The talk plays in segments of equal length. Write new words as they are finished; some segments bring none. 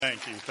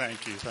Thank you,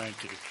 thank you,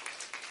 thank you.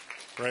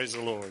 Praise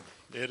the Lord.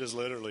 It is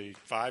literally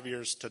 5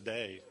 years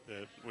today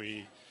that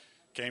we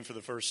came for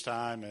the first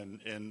time,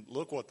 and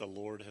look what the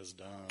Lord has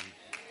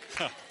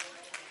done.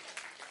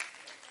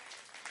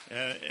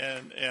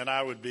 and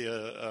I would be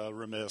a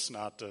remiss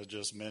not to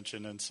just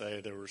mention and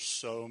say there were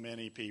so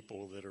many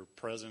people that are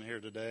present here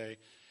today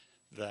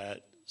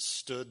that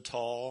stood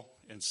tall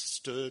and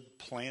stood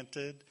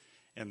planted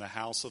in the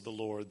house of the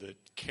Lord, that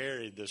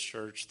carried this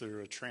church through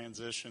a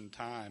transition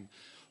time.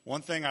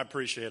 One thing I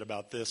appreciate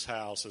about this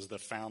house is the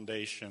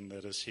foundation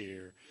that is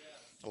here.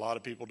 A lot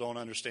of people don't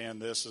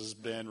understand this has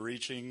been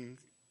reaching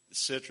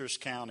Citrus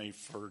County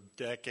for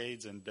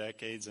decades and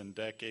decades and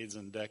decades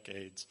and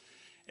decades.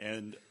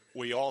 And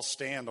we all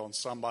stand on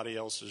somebody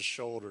else's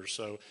shoulders.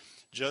 So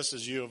just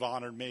as you have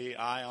honored me,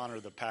 I honor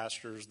the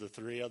pastors, the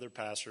three other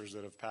pastors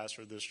that have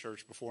pastored this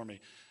church before me.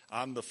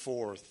 I'm the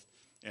fourth,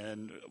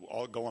 and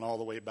going all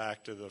the way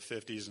back to the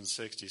 50s and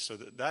 60s. So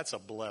that's a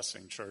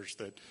blessing, church,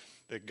 that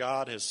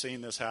God has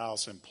seen this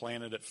house and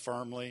planted it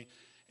firmly.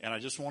 And I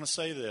just want to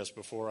say this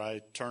before I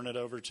turn it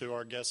over to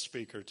our guest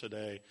speaker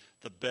today.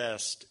 The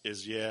best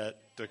is yet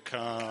to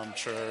come,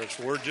 church.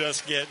 We're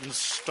just getting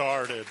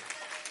started.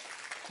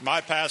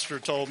 My pastor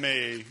told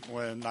me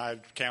when I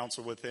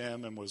counseled with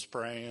him and was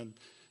praying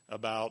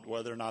about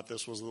whether or not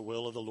this was the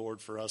will of the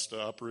Lord for us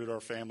to uproot our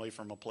family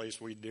from a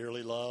place we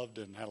dearly loved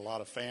and had a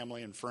lot of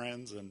family and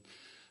friends and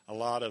a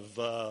lot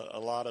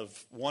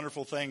of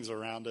wonderful things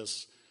around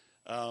us.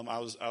 I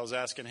was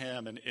asking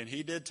him, and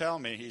he did tell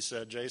me. He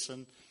said,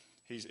 Jason,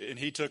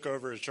 he took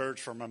over a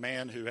church from a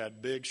man who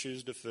had big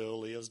shoes to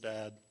fill, Leah's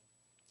dad,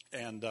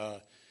 and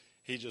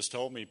he just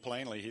told me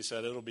plainly. He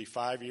said, it'll be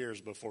 5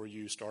 years before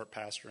you start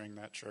pastoring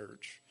that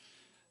church.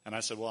 And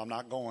I said, well, I'm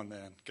not going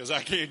then, because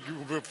I can't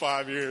go for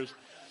 5 years.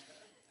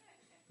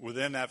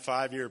 Within that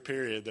 5-year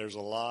period, there's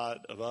a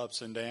lot of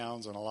ups and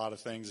downs and a lot of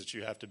things that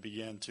you have to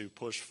begin to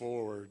push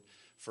forward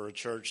for a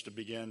church to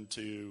begin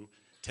to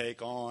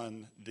take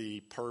on the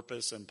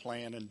purpose and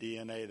plan and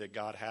DNA that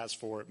God has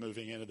for it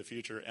moving into the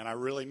future. And I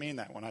really mean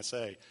that when I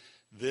say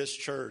this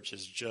church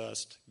is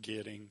just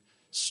getting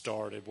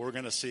started. We're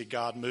going to see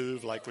God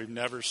move like we've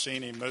never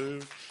seen him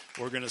move.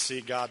 We're going to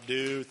see God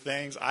do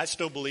things. I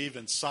still believe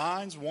in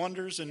signs,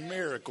 wonders, and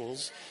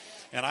miracles.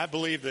 And I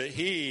believe that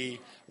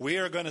we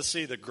are going to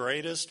see the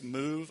greatest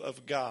move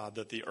of God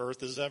that the earth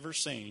has ever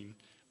seen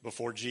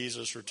before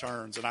Jesus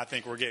returns. And I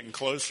think we're getting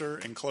closer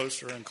and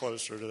closer and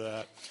closer to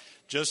that.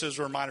 Just as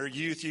a reminder,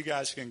 youth, you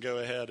guys can go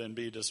ahead and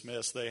be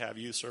dismissed. They have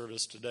youth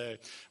service today.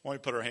 Why don't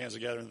we put our hands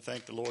together and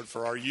thank the Lord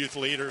for our youth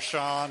leader,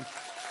 Sean,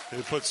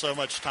 who put so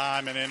much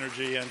time and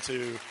energy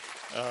into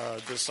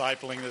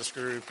discipling this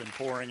group and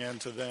pouring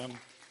into them.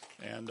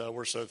 And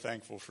we're so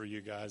thankful for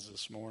you guys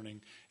this morning.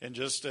 And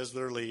just as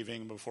they're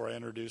leaving, before I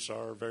introduce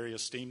our very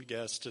esteemed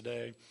guest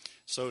today,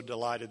 so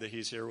delighted that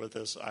he's here with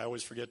us. I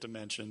always forget to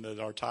mention that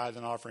our tithe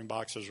and offering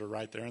boxes are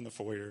right there in the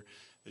foyer,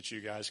 that you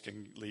guys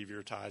can leave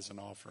your tithes and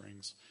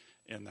offerings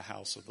in the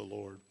house of the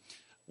Lord.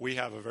 We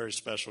have a very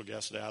special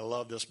guest today. I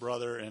love this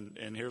brother,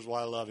 and here's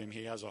why I love him.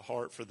 He has a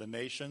heart for the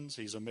nations.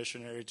 He's a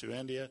missionary to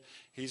India.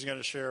 He's going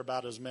to share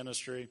about his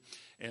ministry,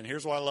 and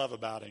here's what I love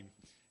about him.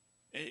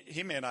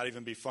 He may not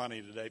even be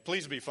funny today.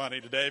 Please be funny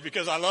today,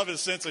 because I love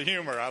his sense of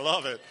humor. I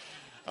love it.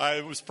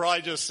 It was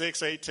probably just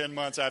 6, 8, 10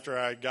 months after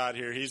I got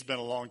here. He's been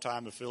a long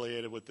time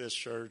affiliated with this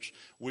church.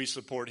 We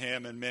support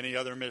him and many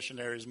other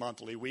missionaries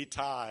monthly. We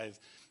tithe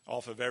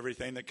off of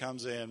everything that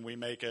comes in. We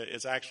make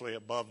it's actually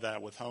above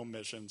that with home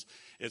missions.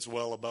 It's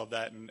well above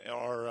that. And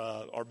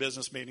our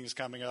business meeting is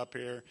coming up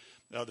here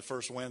the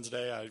first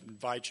Wednesday. I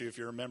invite you, if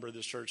you're a member of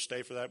this church,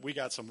 stay for that. We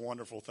got some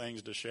wonderful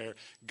things to share.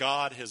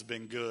 God has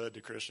been good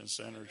to Christian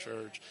Center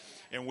Church.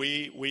 And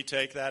we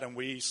take that and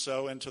we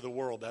sow into the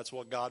world. That's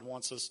what God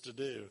wants us to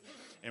do.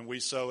 And we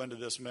sow into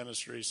this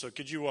ministry. So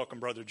could you welcome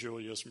Brother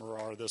Julius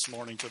Morar this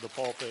morning to the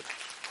pulpit?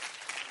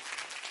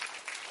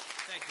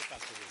 Thank you,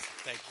 Pastor Wilson.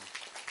 Thank you.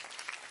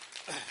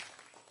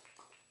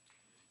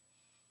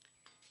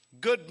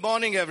 Good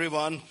morning,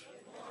 everyone. Good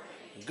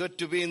morning. Good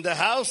to be in the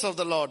house of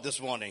the Lord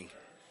this morning.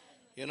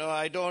 You know,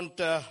 I don't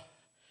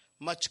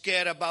much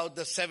care about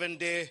the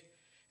 7-day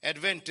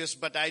Adventists,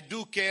 but I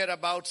do care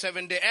about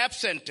 7-day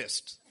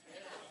absentists.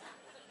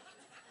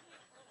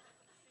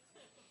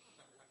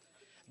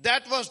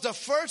 That was the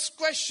first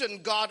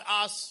question God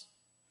asked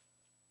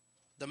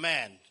the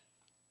man.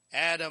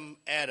 Adam,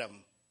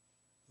 Adam,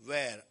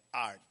 where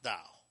art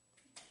thou?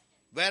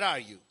 Where are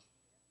you?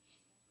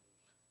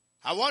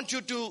 I want you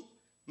to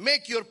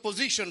make your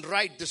position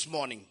right this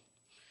morning.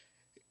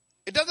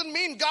 It doesn't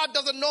mean God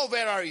doesn't know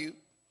where are you.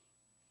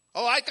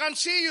 Oh, I can't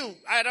see you,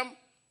 Adam.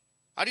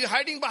 Are you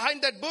hiding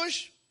behind that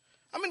bush?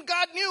 I mean,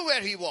 God knew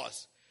where he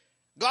was.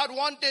 God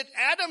wanted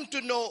Adam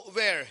to know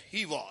where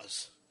he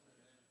was.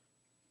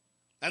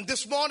 And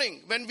this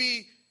morning, when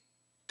we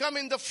come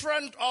in the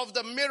front of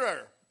the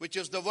mirror, which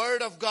is the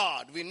Word of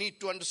God, we need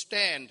to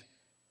understand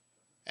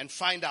and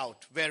find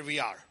out where we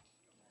are.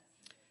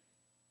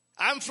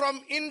 I'm from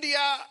India.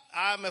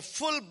 I'm a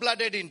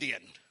full-blooded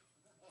Indian.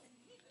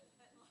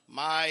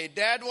 My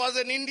dad was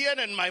an Indian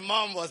and my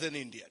mom was an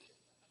Indian.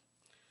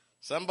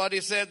 Somebody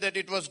said that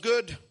it was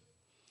good.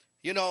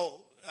 You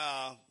know,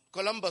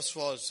 Columbus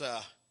was,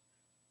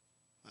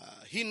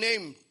 he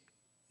named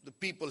the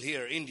people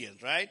here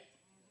Indians, right?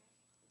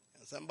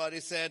 And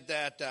somebody said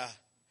that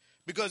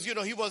because, you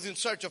know, he was in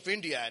search of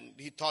India and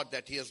he thought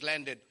that he has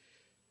landed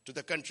to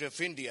the country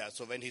of India.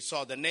 So when he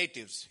saw the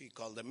natives, he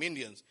called them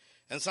Indians.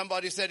 And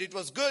somebody said it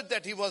was good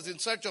that he was in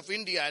search of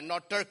India and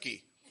not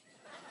Turkey.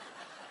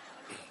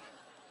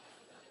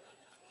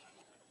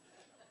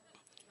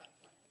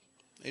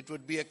 It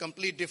would be a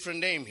complete different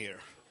name here.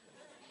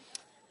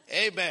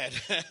 Amen.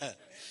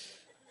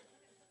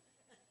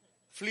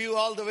 Flew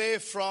all the way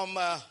from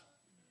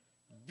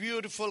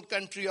beautiful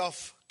country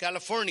of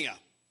California.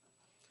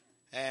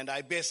 And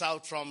I base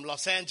out from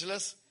Los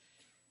Angeles.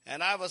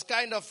 And I was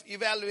kind of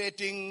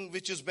evaluating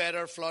which is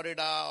better,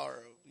 Florida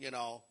or, you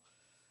know.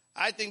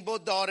 I think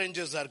both the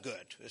oranges are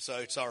good, so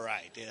it's all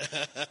right.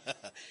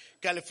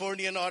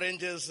 Californian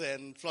oranges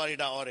and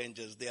Florida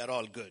oranges, they are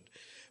all good.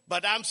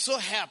 But I'm so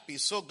happy,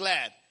 so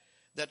glad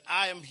that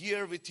I am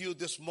here with you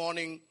this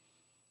morning.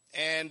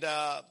 And,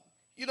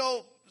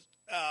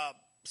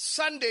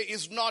 Sunday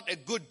is not a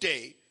good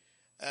day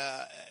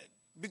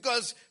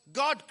because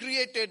God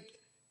created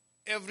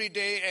every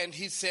day and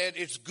he said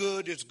it's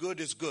good, it's good,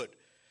 it's good.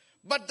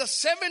 But the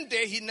seventh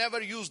day, he never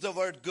used the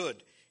word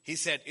good. He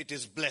said it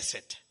is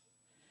blessed.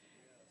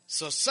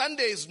 So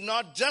Sunday is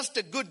not just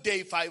a good day,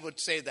 if I would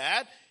say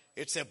that.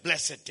 It's a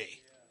blessed day.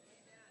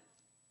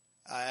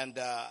 And,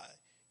 I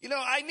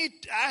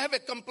have a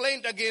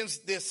complaint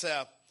against this,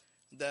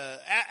 the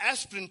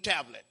aspirin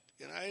tablet.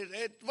 You know,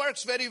 it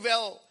works very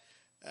well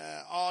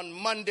on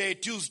Monday,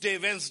 Tuesday,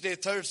 Wednesday,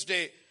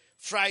 Thursday,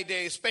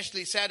 Friday,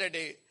 especially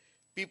Saturday.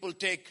 People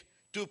take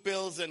 2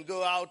 pills and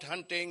go out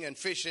hunting and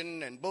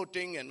fishing and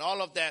boating and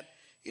all of that.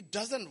 It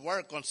doesn't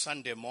work on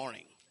Sunday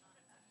morning.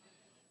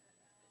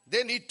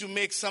 They need to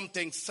make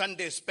something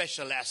Sunday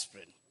special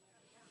aspirin.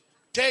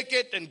 Take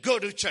it and go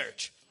to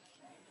church.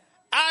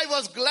 I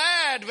was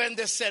glad when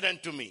they said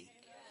unto me,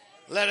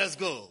 let us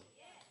go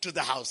to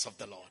the house of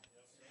the Lord.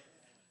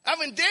 I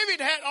mean,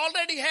 David had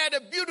already had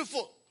a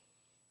beautiful,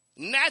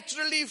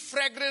 naturally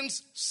fragrant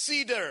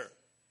cedar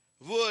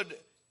wood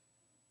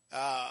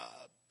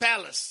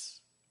palace.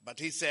 But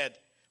he said,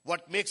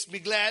 what makes me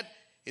glad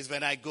is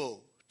when I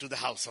go to the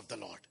house of the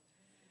Lord.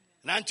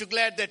 And aren't you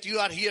glad that you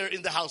are here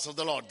in the house of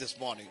the Lord this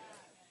morning?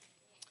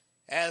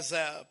 As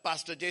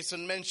Pastor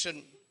Jason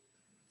mentioned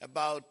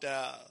about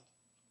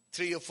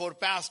 3 or 4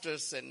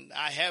 pastors, and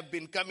I have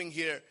been coming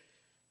here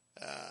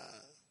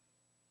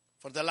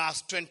for the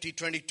last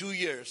 22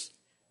 years.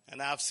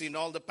 And I've seen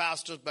all the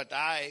pastors, but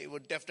I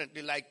would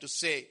definitely like to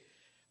say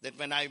that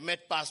when I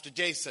met Pastor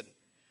Jason,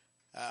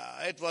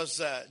 it was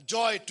a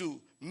joy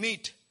to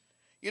meet.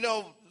 You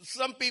know,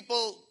 some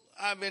people,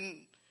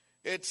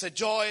 it's a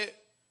joy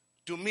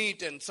to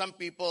meet, and some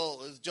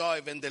people it's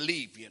joy when they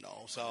leave, you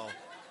know. So,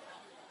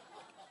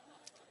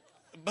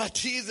 but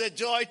he's a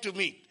joy to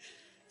meet.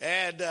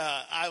 And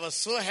I was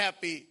so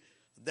happy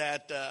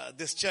that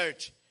this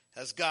church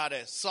has got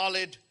a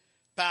solid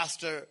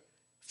pastor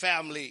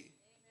family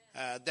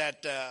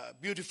that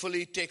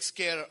beautifully takes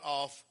care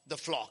of the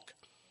flock.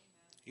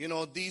 You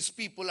know, these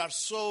people are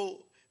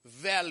so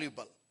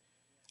valuable.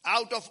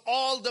 Out of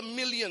all the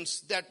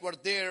millions that were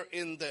there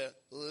in the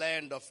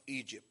land of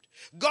Egypt,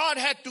 God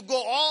had to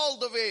go all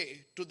the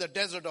way to the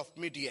desert of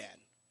Midian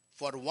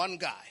for one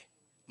guy,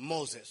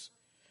 Moses.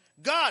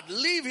 God,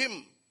 leave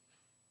him.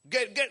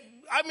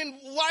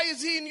 Why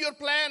is he in your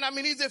plan?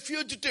 He's a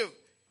fugitive.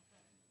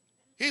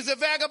 He's a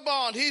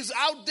vagabond. He's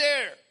out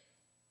there.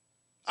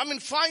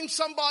 Find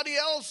somebody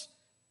else.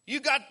 You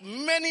got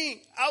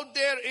many out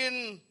there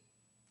in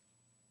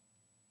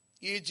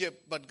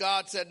Egypt. But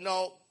God said,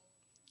 no,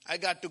 I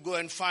got to go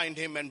and find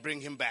him and bring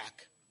him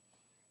back.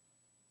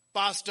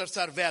 Pastors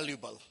are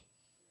valuable.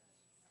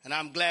 And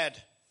I'm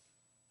glad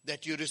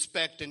that you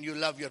respect and you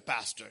love your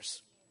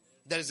pastors.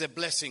 There is a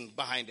blessing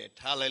behind it.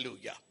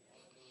 Hallelujah.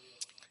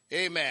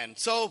 Amen.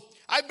 So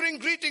I bring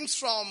greetings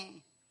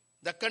from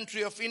the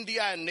country of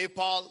India and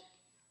Nepal.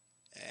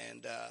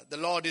 And the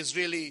Lord is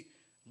really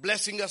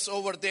blessing us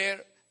over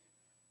there.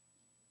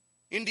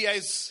 India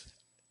is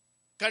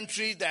a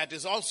country that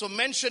is also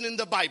mentioned in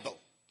the Bible.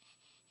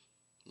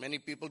 Many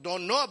people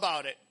don't know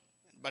about it.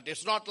 But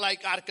it's not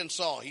like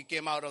Arkansas. He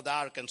came out of the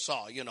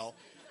Arkansas, you know.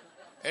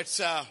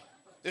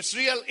 It's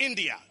real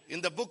India.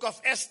 In the book of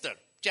Esther,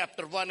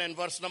 chapter 1 and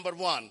verse number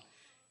 1.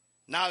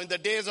 Now in the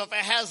days of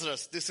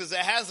Ahasuerus, this is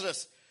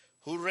Ahasuerus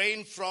who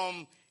reigned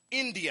from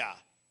India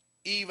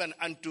even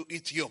unto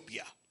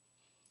Ethiopia.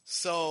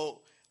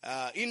 So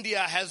India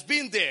has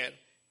been there.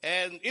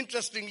 And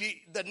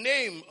interestingly, the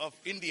name of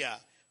India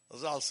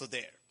was also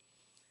there.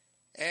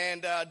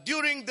 And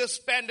during this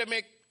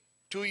pandemic,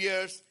 2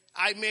 years,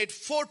 I made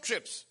 4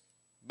 trips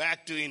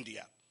back to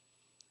India.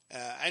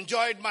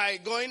 Enjoyed my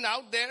going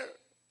out there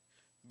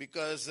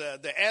because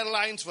the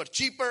airlines were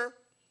cheaper.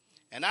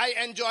 And I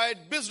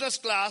enjoyed business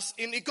class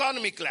in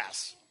economy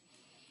class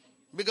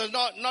because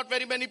not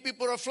very many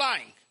people are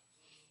flying.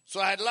 So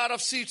I had a lot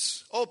of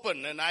seats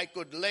open and I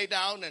could lay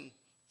down and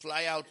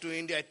fly out to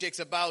India. It takes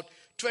about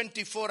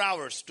 24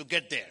 hours to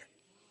get there.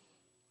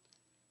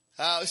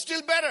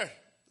 Still better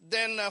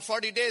than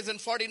 40 days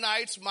and 40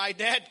 nights. My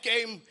dad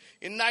came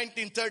in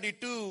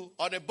 1932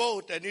 on a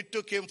boat and it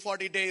took him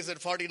 40 days and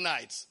 40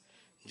 nights,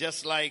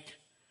 just like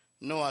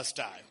Noah's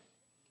time.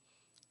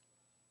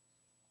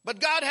 But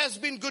God has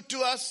been good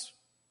to us.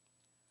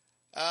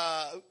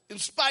 In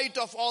spite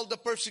of all the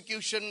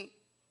persecution,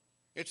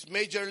 it's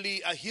majorly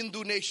a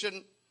Hindu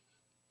nation.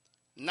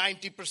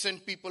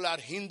 90% people are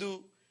Hindu.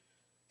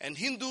 And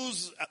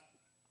Hindus,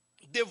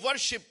 they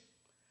worship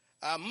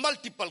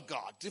multiple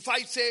gods. If I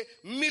say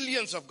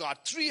millions of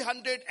gods,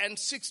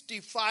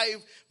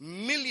 365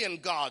 million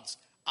gods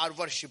are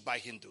worshipped by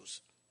Hindus.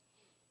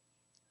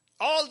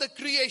 All the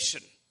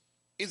creation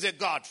is a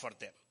god for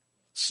them.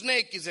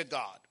 Snake is a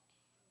god.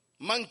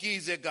 Monkey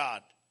is a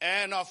god.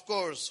 And of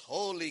course,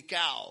 holy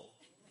cow.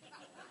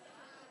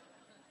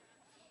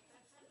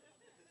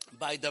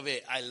 By the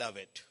way, I love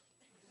it.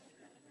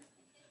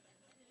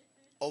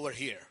 Over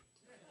here.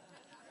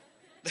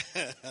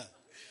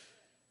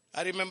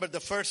 I remember the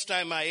first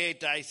time I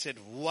ate, I said,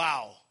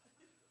 wow.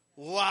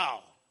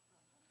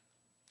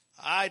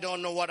 I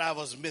don't know what I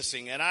was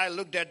missing. And I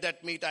looked at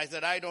that meat, I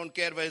said, I don't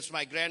care whether it's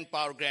my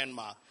grandpa or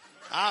grandma.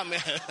 Amen.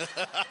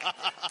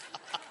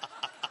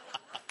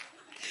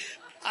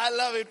 I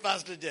love it,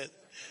 Pastor Jess.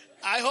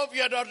 I hope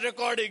you are not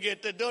recording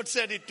it. Don't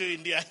send it to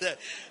India.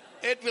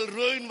 It will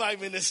ruin my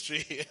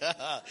ministry.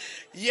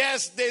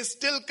 Yes, they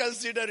still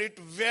consider it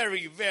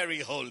very,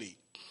 very holy.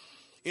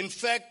 In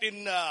fact,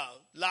 in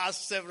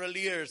last several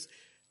years,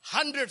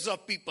 hundreds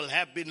of people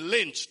have been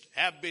lynched,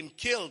 have been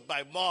killed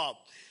by mob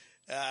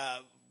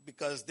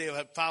because they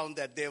have found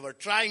that they were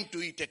trying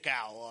to eat a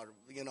cow, or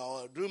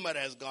a rumor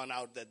has gone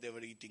out that they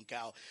were eating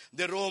cow.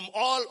 They roam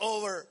all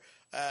over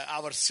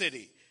our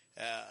city.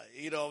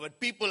 When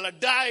people are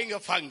dying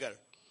of hunger,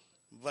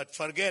 but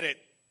forget it,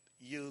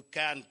 you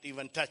can't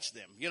even touch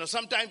them.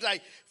 Sometimes I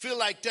feel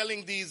like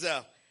telling these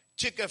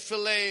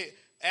Chick-fil-A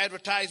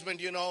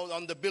advertisement,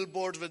 on the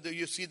billboards where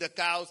you see the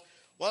cows.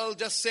 Well,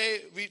 just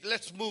say,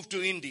 let's move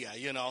to India,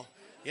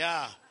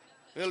 Yeah,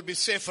 we'll be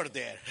safer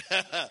there.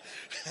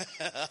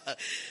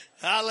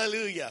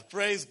 Hallelujah.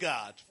 Praise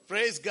God.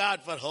 Praise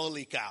God for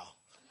holy cow.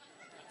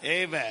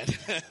 Amen.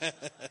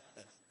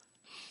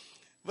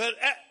 But,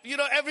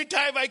 every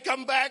time I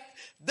come back,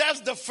 that's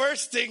the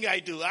first thing I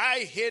do. I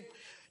hit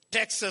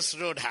Texas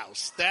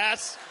Roadhouse.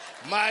 That's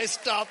my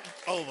stop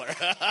over.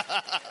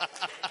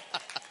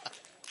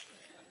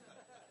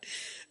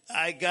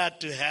 I got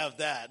to have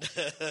that.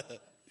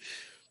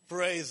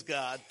 Praise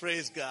God.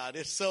 Praise God.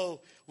 It's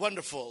so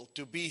wonderful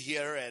to be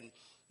here and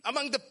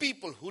among the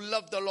people who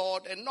love the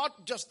Lord, and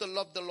not just the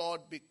love the Lord,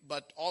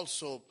 but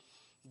also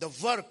the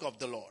work of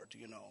the Lord.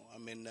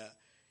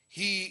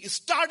 He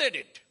started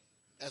it.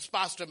 As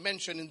Pastor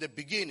mentioned in the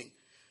beginning,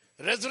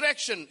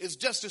 resurrection is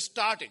just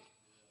starting.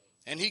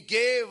 And he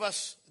gave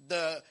us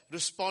the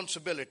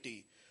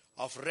responsibility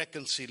of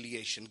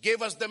reconciliation,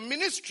 gave us the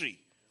ministry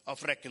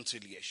of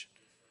reconciliation.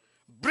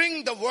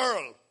 Bring the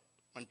world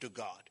unto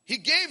God. He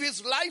gave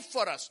his life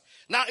for us.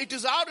 Now it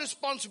is our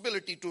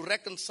responsibility to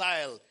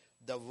reconcile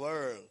the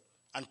world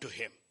unto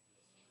him.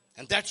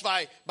 And that's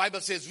why Bible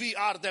says we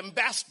are the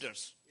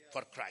ambassadors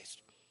for Christ.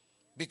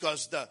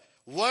 Because the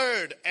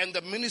word and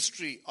the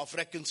ministry of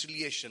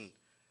reconciliation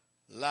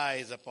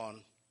lies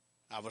upon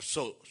our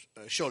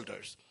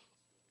shoulders.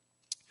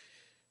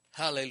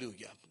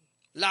 Hallelujah.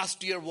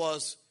 Last year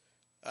was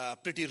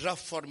pretty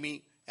rough for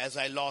me as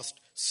I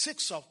lost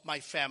 6 of my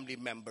family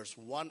members,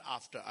 one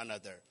after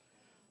another,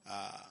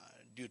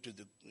 due to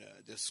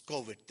this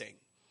COVID thing.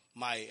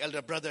 My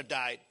elder brother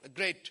died, a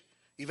great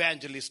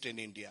evangelist in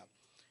India.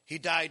 He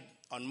died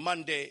on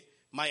Monday.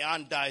 My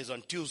aunt dies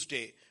on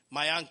Tuesday.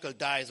 My uncle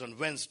dies on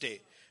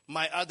Wednesday.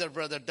 My other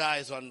brother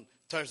dies on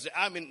Thursday.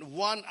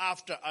 One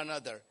after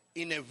another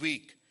in a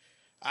week.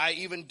 I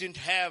even didn't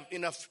have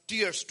enough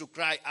tears to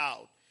cry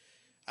out.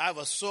 I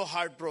was so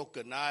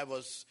heartbroken.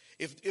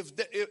 If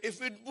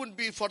it wouldn't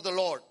be for the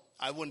Lord,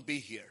 I wouldn't be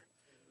here.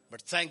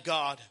 But thank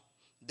God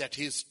that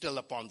he's still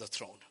upon the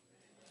throne.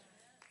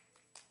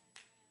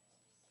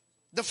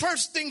 The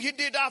first thing he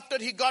did after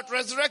he got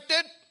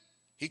resurrected,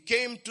 he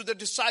came to the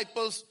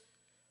disciples.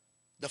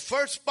 The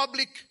first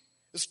public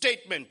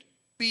statement,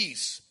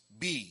 peace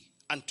be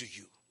unto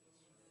you.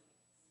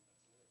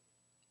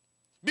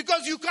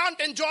 Because you can't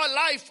enjoy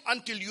life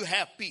until you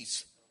have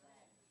peace.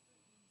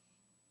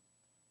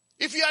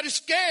 If you are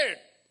scared,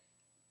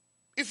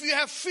 if you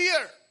have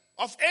fear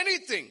of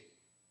anything,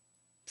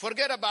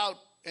 forget about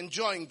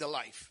enjoying the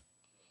life.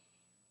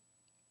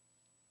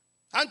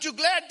 Aren't you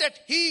glad that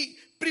he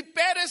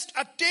preparest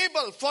a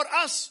table for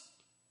us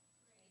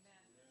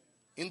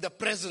in the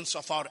presence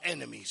of our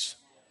enemies?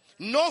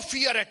 No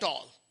fear at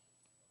all.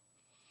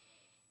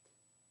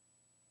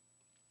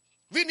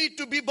 We need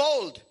to be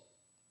bold.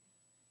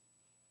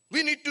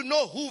 We need to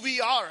know who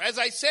we are. As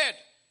I said,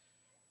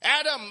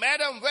 Adam,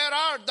 where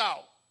art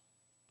thou?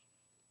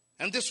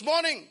 And this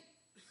morning,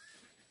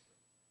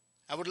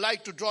 I would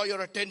like to draw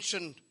your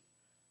attention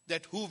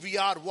that who we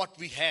are, what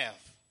we have.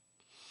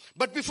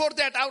 But before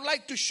that, I would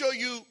like to show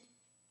you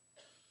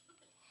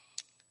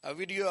a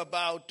video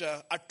about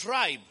a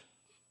tribe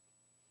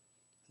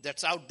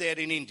that's out there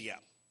in India.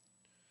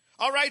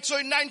 All right, so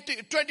in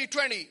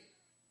 2020,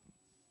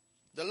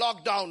 the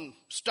lockdown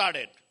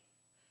started.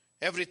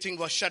 Everything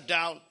was shut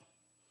down.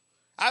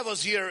 I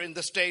was here in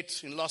the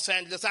States, in Los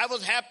Angeles. I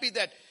was happy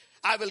that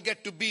I will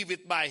get to be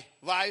with my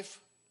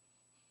wife.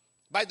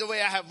 By the way,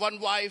 I have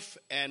one wife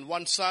and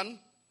one son.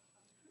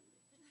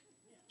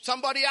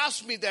 Somebody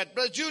asked me that,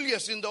 Brother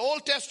Julius, in the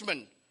Old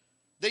Testament,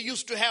 they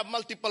used to have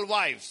multiple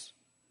wives,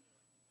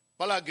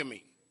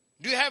 polygamy.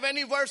 Do you have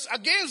any verse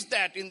against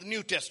that in the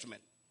New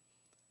Testament?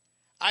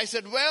 I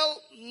said,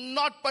 well,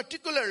 not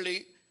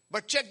particularly,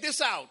 but check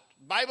this out.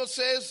 Bible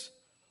says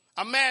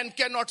a man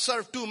cannot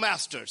serve two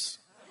masters.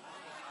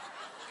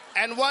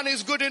 And one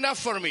is good enough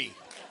for me.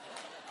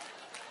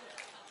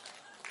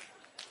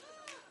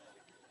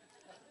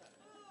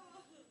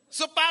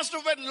 So, Pastor,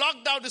 when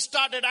lockdown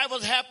started, I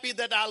was happy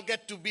that I'll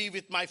get to be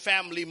with my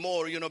family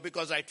more,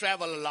 because I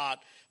travel a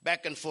lot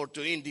back and forth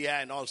to India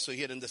and also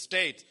here in the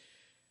States.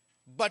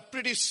 But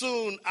pretty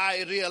soon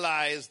I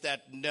realized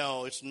that,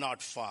 no, it's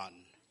not fun.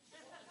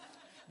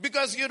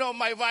 Because,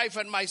 my wife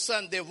and my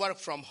son, they work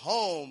from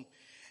home.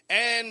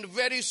 And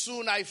very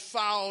soon I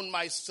found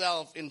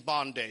myself in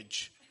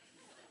bondage.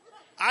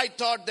 I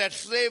thought that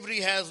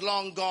slavery has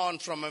long gone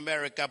from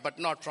America, but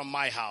not from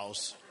my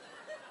house.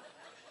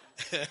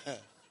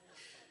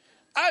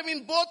 I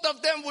mean, both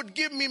of them would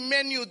give me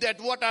menu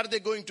that what are they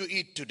going to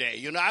eat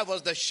today. I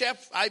was the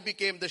chef. I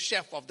became the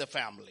chef of the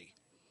family.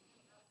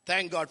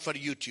 Thank God for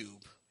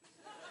YouTube.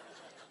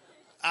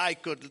 I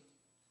could,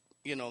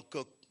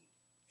 cook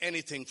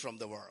anything from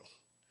the world.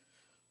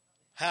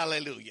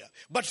 Hallelujah.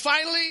 But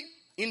finally,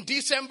 in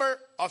December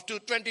of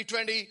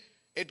 2020,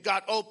 it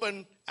got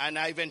open and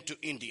I went to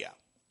India.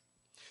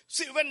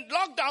 See, when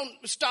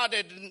lockdown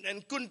started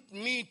and couldn't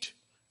meet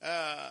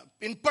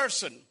in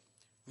person,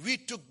 we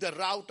took the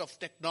route of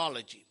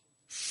technology.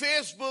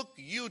 Facebook,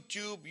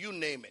 YouTube, you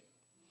name it.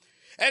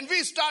 And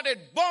we started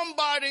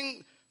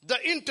bombarding the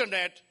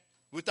internet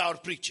with our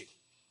preaching.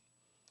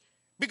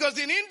 Because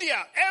in India,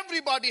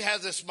 everybody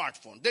has a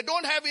smartphone. They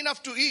don't have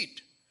enough to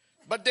eat,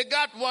 but they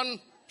got one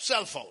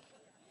cell phone.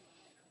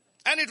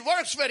 And it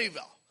works very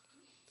well.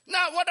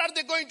 Now, what are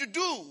they going to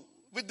do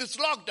with this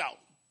lockdown?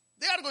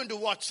 They are going to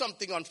watch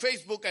something on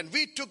Facebook, and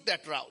we took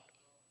that route.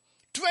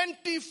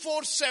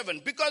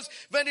 24/7, because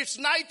when it's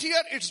night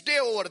here, it's day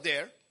over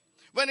there.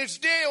 When it's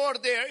day over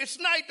there, it's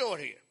night over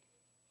here.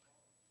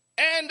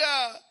 And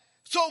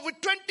so with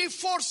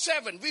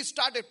 24/7, we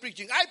started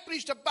preaching. I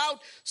preached about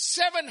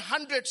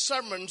 700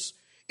 sermons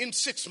in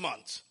 6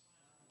 months.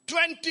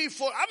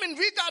 24. I mean,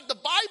 we got the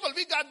Bible.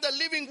 We got the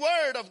living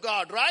word of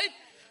God, right?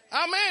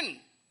 Amen.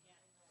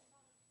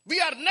 We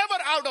are never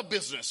out of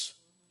business.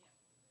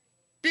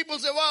 People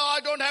say, well, I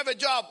don't have a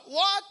job.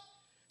 What?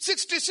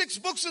 66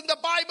 books in the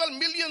Bible,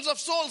 millions of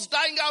souls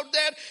dying out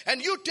there,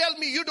 and you tell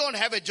me you don't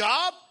have a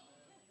job?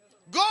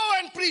 Go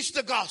and preach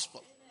the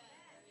gospel.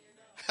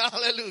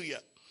 Hallelujah.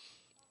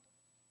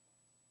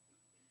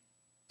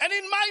 And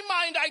in my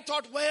mind, I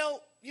thought,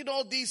 well,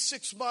 these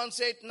 6 months,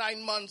 8,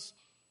 9 months,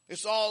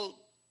 it's all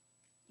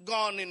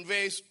gone in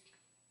waste.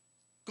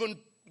 Couldn't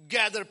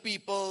gather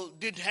people,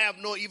 didn't have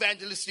no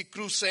evangelistic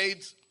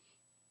crusades.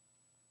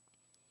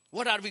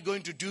 What are we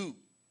going to do?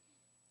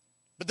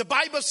 But the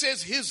Bible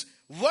says his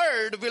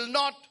word will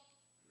not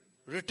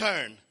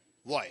return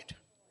void.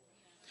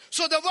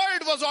 So the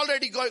word was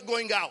already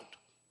going out.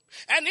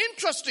 And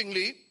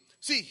interestingly,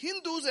 see,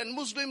 Hindus and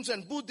Muslims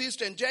and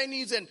Buddhists and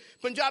Jainis and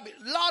Punjabi,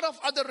 a lot of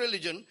other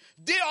religion,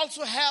 they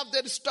also have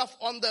their stuff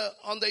on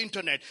the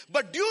internet.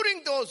 But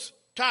during those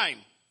time,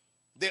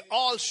 they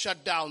all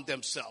shut down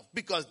themselves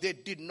because they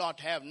did not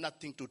have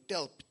nothing to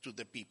tell to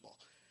the people.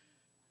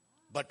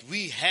 But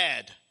we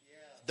had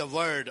the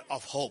word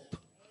of hope.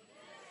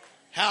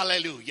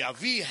 Hallelujah.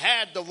 We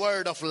had the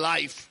word of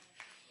life.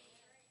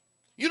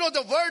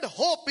 The word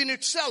hope in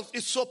itself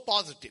is so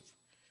positive.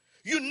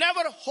 You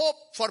never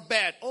hope for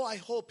bad. Oh, I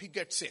hope he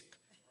gets sick.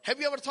 Have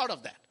you ever thought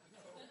of that?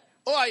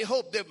 Oh, I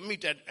hope they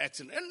meet an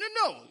accident. And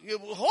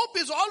no, hope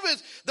is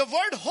always, the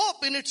word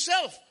hope in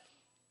itself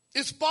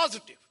is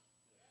positive.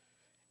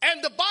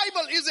 And the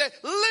Bible is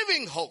a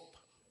living hope.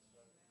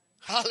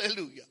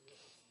 Hallelujah.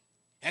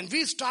 And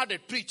we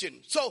started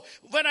preaching. So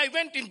when I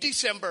went in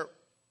December,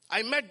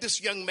 I met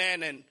this young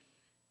man and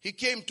he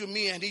came to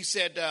me and he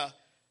said,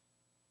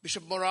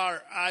 Bishop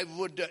Morar, I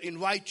would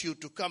invite you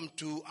to come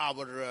to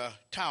our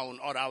town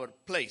or our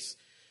place.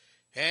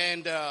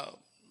 And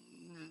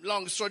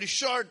long story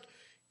short,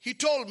 he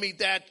told me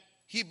that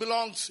he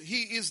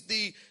is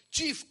the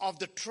chief of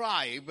the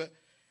tribe.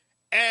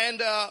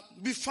 And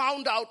we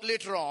found out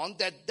later on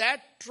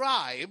that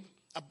tribe,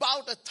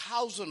 about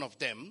 1,000 of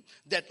them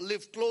that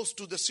live close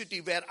to the city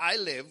where I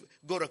live,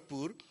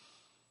 Gorakhpur,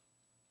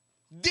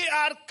 they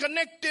are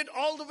connected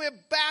all the way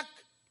back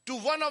to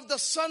one of the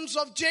sons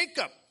of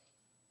Jacob,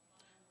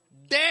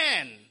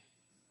 Dan.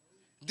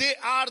 They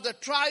are the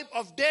tribe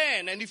of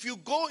Dan. And if you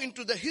go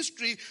into the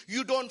history,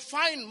 you don't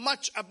find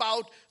much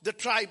about the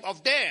tribe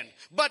of Dan.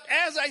 But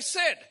as I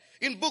said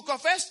in book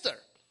of Esther,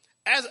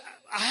 as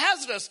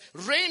Ahasuerus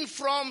reigned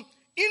from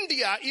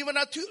India, even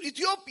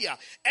Ethiopia,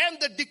 and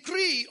the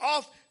decree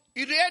of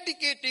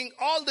eradicating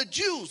all the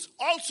Jews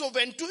also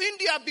went to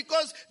India,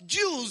 because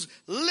Jews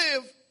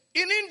live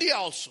in India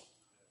also.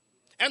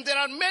 And there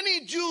are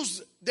many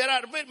Jews, there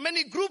are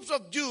many groups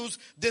of Jews,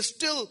 they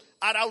still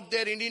are out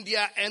there in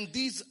India, and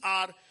these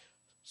are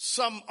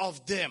some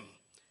of them.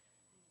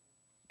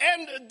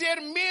 And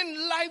their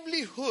main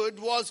livelihood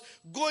was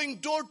going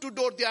door to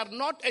door. They are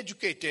not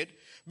educated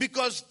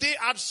because they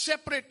are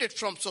separated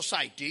from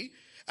society.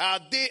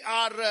 They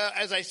are,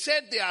 as I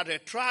said, they are a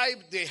tribe.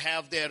 They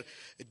have their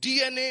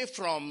DNA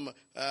from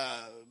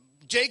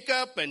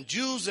Jacob and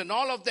Jews and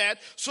all of that.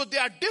 So they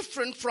are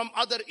different from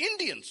other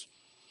Indians.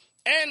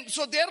 And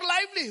so their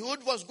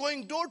livelihood was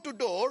going door to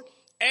door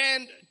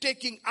and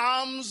taking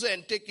alms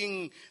and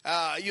taking,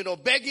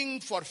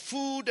 begging for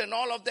food and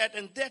all of that.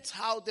 And that's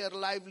how their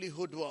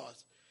livelihood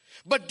was.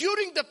 But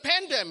during the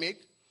pandemic,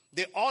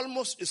 they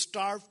almost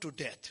starved to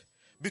death,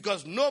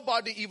 because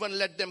nobody even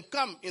let them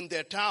come in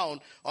their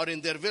town or in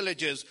their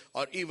villages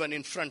or even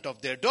in front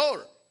of their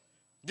door.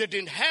 They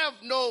didn't have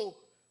no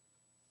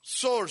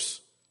source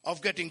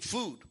of getting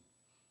food.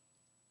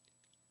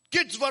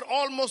 Kids were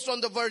almost on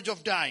the verge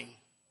of dying.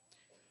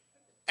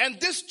 And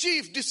this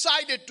chief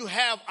decided to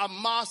have a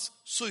mass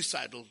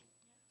suicidal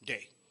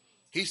day.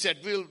 He said,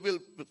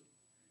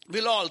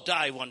 we'll all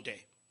die one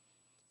day.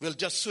 We'll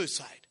just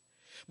suicide.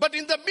 But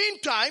in the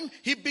meantime,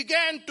 he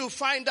began to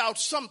find out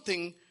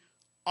something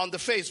on the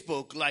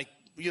Facebook, like,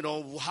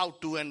 how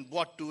to and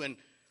what to.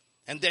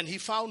 And then he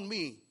found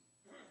me,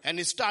 and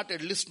he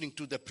started listening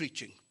to the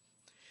preaching.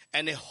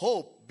 And a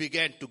hope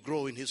began to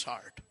grow in his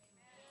heart.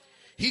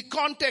 He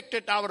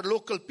contacted our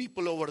local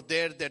people over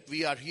there that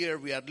we are here,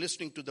 we are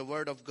listening to the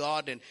word of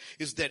God, and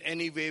is there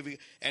any way we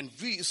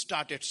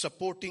started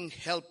supporting,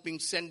 helping,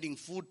 sending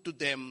food to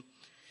them.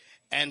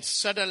 And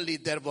suddenly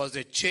there was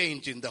a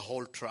change in the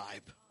whole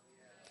tribe.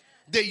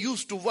 They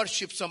used to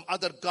worship some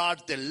other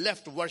gods. They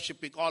left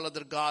worshiping all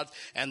other gods,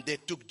 and they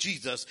took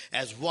Jesus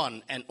as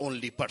one and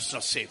only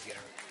personal Savior.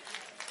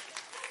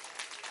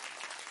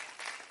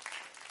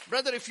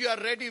 Brother, if you are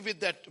ready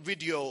with that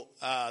video,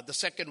 the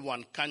second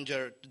one,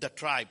 Conjure the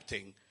Tribe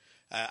thing,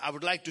 I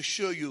would like to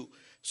show you.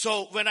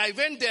 So when I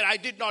went there, I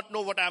did not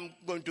know what I'm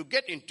going to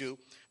get into,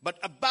 but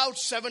about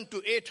 700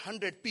 to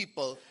 800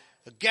 people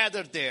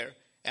gathered there,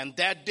 and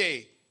that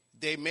day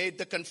they made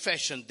the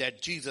confession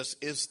that Jesus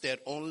is their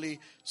only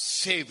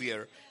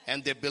Savior,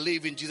 and they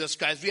believe in Jesus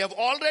Christ. We have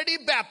already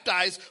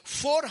baptized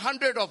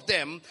 400 of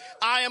them.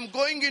 I am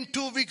going in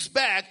 2 weeks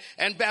back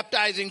and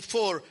baptizing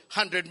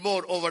 400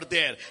 more over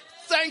there.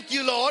 Thank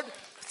you, Lord.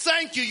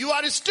 Thank you. You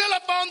are still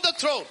upon the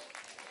throne.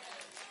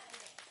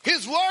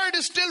 His word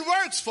still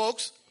works,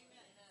 folks.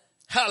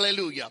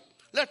 Hallelujah.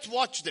 Let's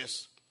watch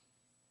this.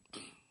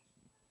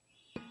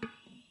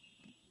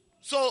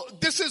 So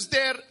this is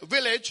their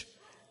village,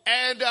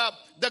 and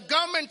the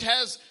government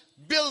has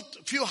built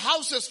a few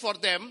houses for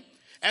them,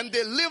 and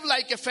they live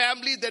like a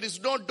family. There is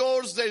no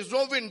doors, there is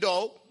no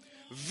window.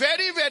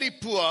 Very, very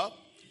poor.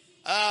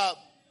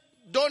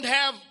 Don't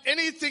have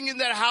anything in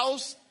their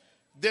house.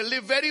 They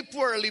live very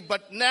poorly,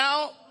 but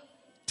now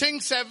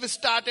things have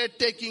started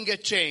taking a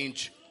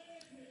change.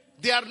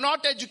 They are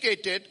not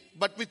educated,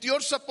 but with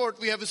your support,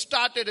 we have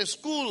started a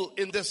school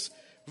in this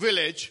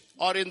village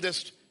or in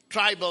this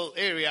tribal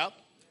area.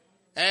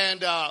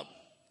 And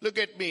look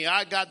at me,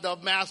 I got the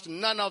mask.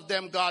 None of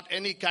them got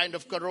any kind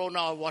of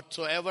corona or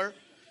whatsoever.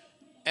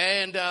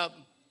 And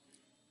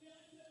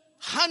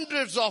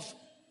hundreds of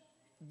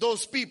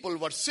those people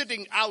were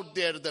sitting out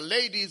there, the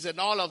ladies and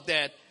all of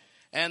that.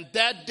 And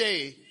that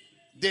day,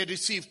 they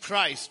received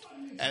Christ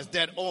as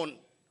their own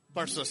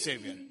personal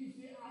Savior.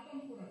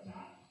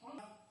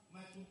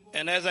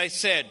 And as I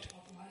said,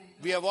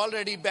 we have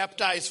already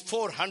baptized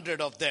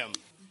 400 of them.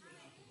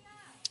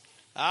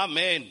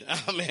 Amen.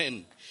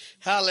 Amen.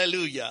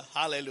 Hallelujah.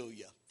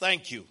 Hallelujah.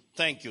 Thank you.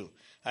 Thank you.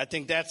 I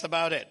think that's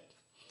about it.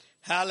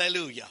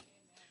 Hallelujah.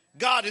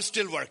 God is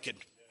still working.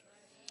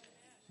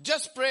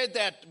 Just pray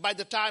that by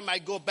the time I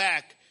go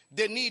back,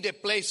 they need a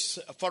place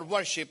for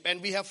worship. And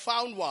we have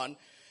found one.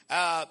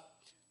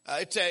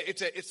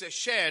 It's a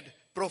shed,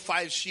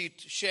 profile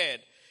sheet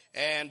shed,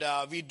 and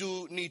we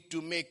do need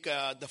to make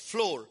the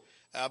floor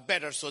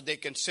better so they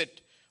can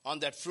sit on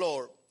that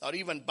floor, or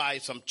even buy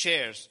some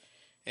chairs.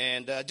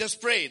 And just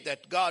pray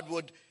that God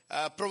would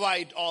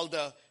provide all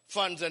the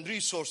funds and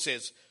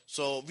resources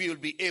so we will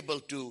be able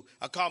to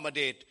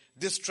accommodate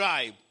this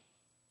tribe,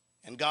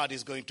 and God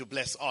is going to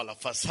bless all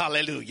of us.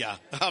 Hallelujah.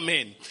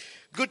 Amen.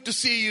 Good to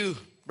see you,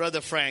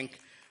 Brother Frank,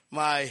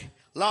 my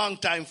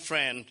longtime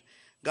friend.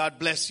 God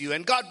bless you,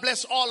 and God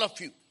bless all of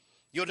you.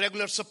 Your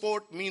regular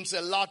support means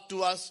a lot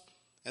to us,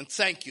 and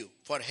thank you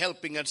for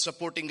helping and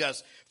supporting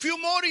us. Few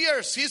more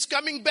years, he's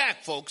coming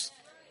back, folks.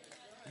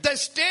 The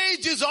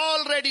stage is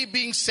already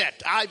being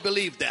set. I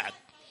believe that.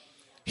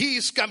 He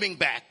is coming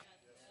back.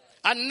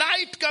 A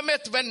night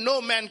cometh when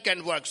no man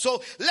can work.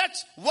 So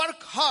let's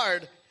work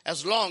hard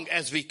as long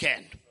as we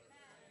can.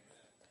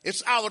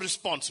 It's our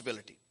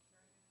responsibility.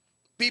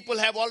 People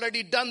have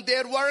already done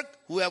their work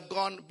who have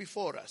gone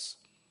before us.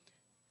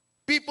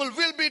 People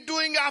will be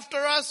doing after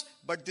us,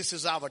 but this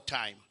is our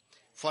time.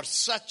 For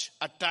such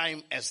a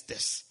time as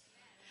this.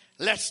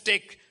 Let's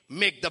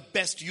make the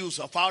best use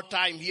of our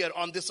time here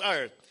on this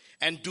earth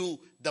and do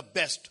the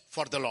best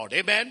for the Lord.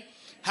 Amen?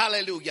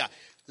 Hallelujah.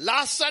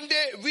 Last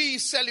Sunday, we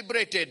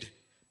celebrated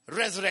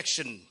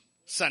Resurrection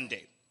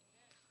Sunday.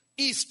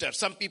 Easter.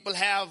 Some people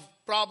have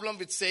problem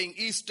with saying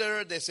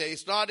Easter. They say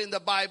it's not in the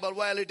Bible.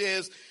 Well, it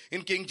is.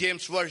 In King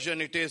James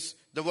Version, it is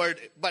the word,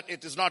 but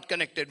it is not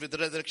connected with the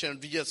resurrection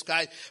of Jesus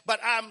Christ. But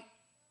I'm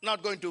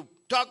not going to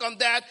talk on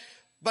that.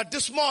 But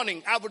this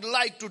morning, I would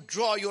like to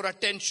draw your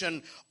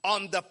attention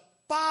on the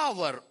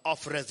power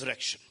of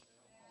resurrection.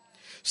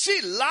 See,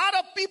 a lot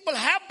of people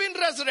have been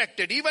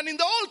resurrected, even in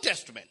the Old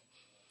Testament,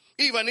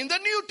 even in the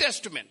New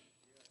Testament.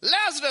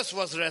 Lazarus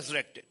was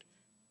resurrected.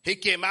 He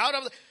came out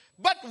of the...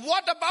 But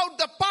what about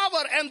the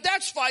power? And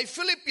that's why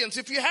Philippians,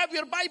 if you have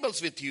your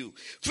Bibles with you,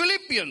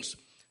 Philippians,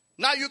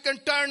 now you can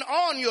turn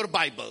on your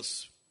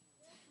Bibles.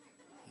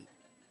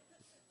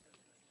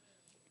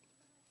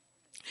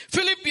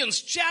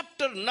 Philippians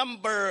chapter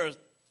number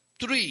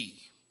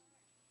 3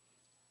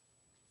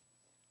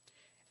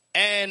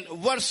 and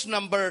verse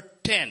number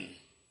 10.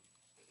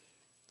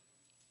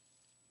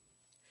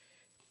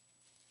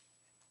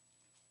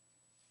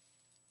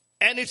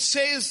 And it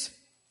says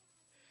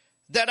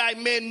that I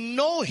may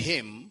know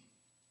him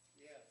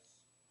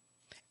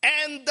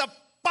and the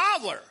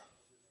power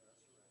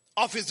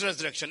of his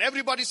resurrection.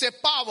 Everybody say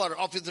power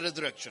of his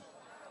resurrection.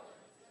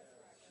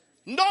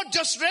 Not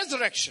just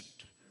resurrection.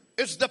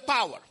 It's the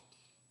power.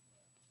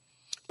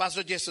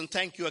 Pastor Jason,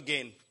 thank you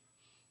again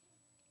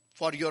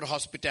for your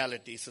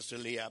hospitality, Sister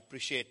Leah.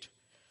 Appreciate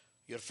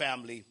your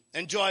family.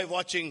 Enjoy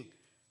watching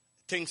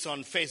things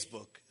on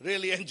Facebook.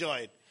 Really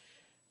enjoy it.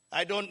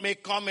 I don't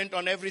make comment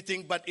on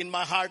everything, but in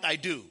my heart I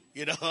do.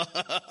 In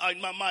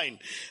my mind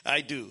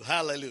I do.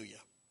 Hallelujah.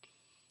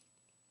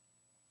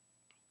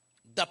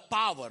 The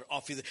power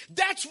of his...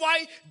 That's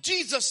why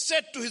Jesus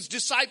said to his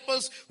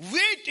disciples,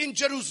 wait in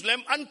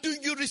Jerusalem until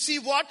you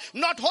receive what?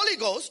 Not Holy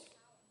Ghost,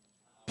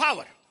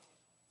 power.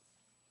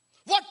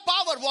 What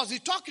power was he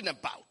talking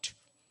about?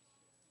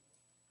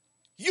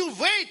 You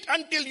wait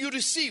until you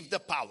receive the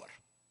power.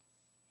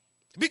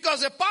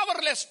 Because a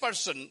powerless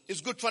person is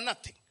good for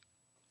nothing.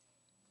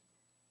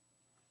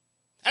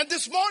 And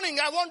this morning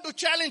I want to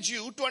challenge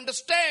you to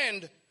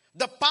understand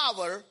the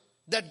power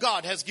that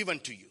God has given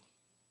to you.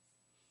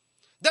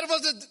 There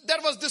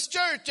was this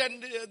church,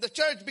 and the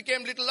church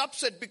became a little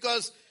upset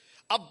because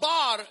a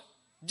bar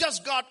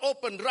just got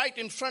opened right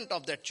in front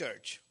of that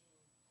church.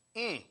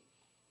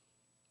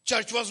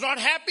 Church was not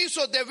happy,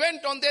 so they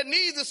went on their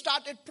knees and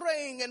started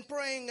praying and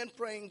praying and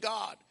praying.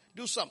 God,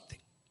 do something.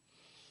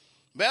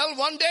 Well,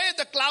 one day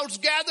the clouds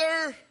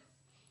gathered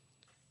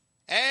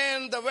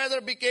and the weather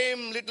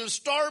became a little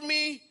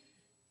stormy,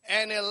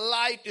 and a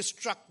light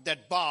struck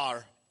that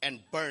bar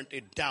and burnt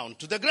it down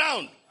to the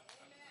ground.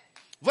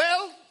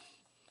 Well,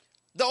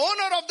 the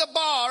owner of the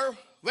bar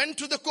went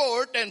to the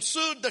court and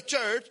sued the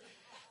church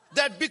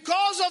that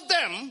because of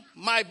them,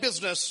 my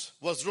business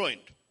was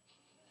ruined.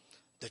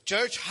 The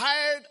church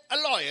hired a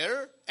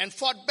lawyer and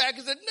fought back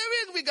and said,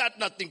 no, we got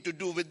nothing to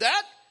do with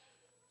that.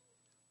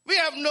 We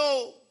have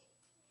no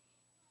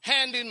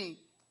hand in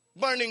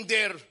burning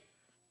their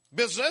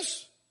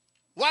business.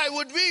 Why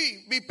would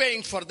we be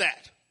paying for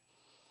that?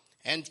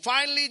 And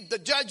finally, the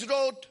judge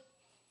wrote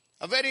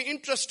a very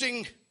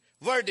interesting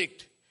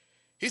verdict.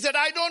 He said,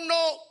 I don't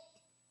know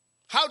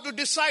how to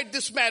decide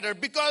this matter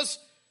because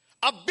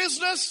a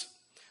business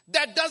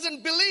that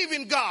doesn't believe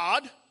in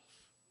God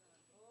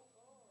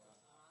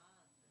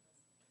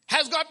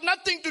has got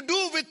nothing to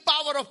do with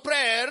power of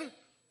prayer,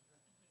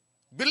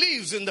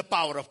 believes in the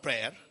power of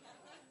prayer.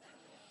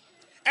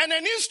 And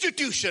an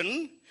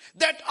institution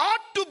that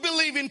ought to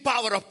believe in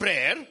power of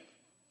prayer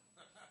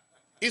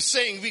is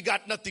saying we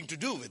got nothing to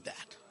do with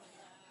that.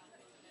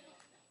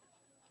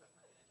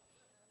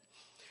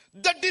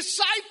 The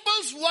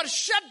disciples were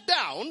shut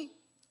down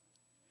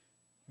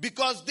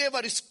because they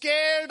were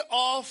scared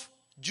of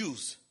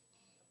Jews.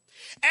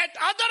 At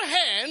other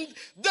hand,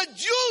 the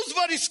Jews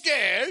were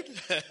scared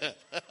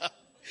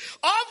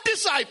of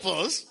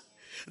disciples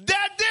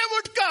that they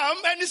would come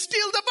and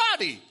steal the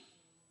body.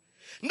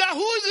 Now,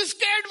 who is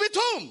scared with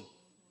whom?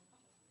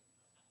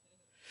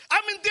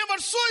 I mean, they were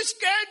so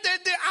scared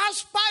that they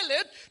asked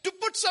Pilate to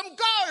put some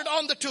guard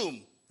on the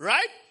tomb,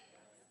 right?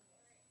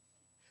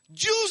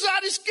 Jews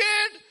are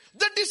scared,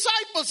 the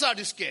disciples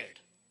are scared.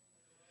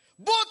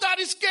 Both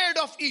are scared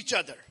of each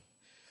other.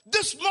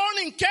 This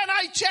morning, can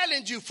I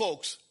challenge you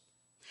folks?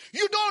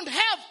 You don't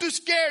have to be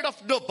scared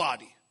of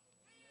nobody.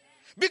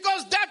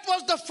 Because that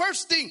was the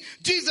first thing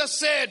Jesus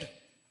said.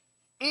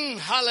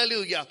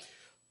 Hallelujah.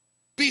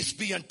 Peace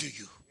be unto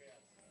you.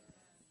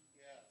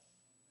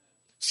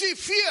 See,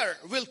 fear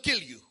will kill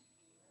you.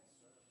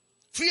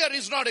 Fear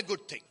is not a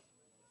good thing.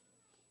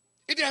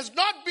 It has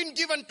not been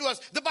given to us.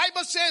 The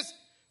Bible says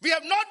we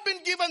have not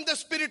been given the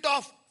spirit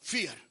of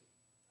fear.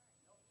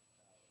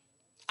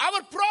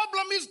 Our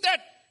problem is that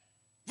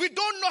we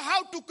don't know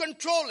how to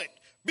control it.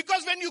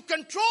 Because when you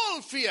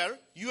control fear,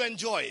 you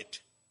enjoy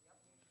it.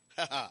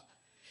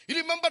 You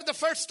remember the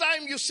first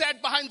time you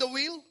sat behind the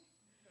wheel?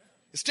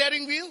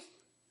 Steering wheel?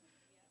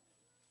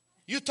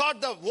 You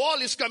thought the wall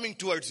is coming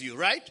towards you,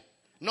 right?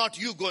 Not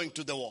you going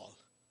to the wall.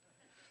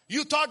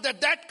 You thought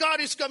that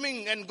car is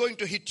coming and going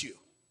to hit you.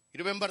 You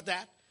remember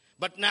that?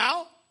 But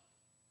now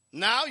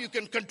you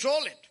can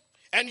control it.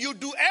 And you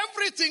do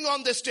everything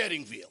on the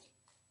steering wheel.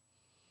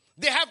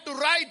 They have to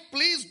write,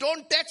 please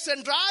don't text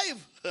and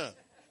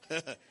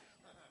drive.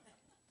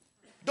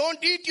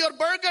 Don't eat your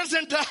burgers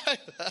and drive.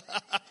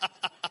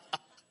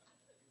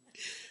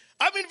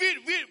 I mean,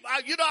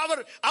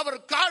 our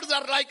cars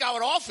are like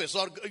our office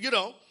or,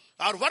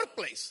 our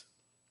workplace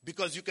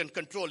because you can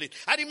control it.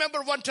 I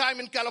remember one time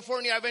in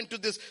California, I went to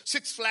this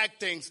Six Flags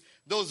things,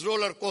 those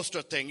roller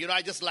coaster thing.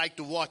 I just like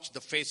to watch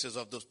the faces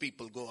of those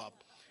people go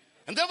up.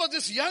 And there was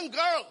this young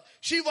girl.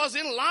 She was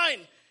in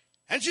line.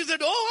 And she said,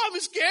 oh, I'm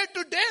scared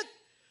to death.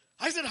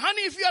 I said,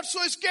 honey, if you are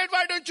so scared,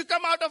 why don't you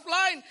come out of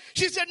line?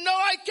 She said, no,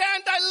 I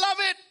can't. I love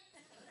it.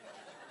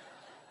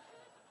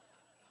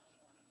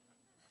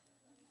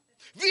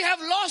 We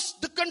have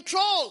lost the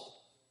control,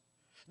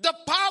 the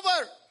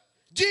power.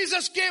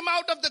 Jesus came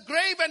out of the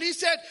grave and he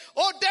said,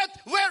 oh, death,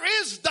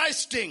 where is thy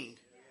sting?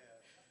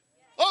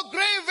 Oh,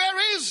 grave,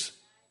 where is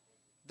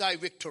thy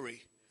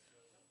victory?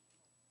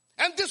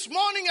 And this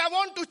morning I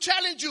want to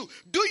challenge you.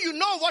 Do you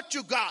know what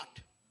you got?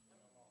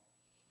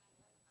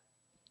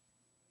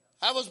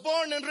 I was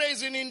born and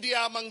raised in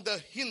India among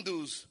the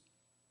Hindus.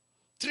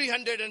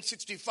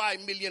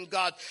 365 million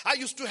gods. I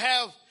used to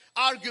have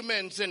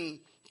arguments and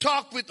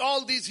talk with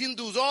all these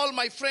Hindus. All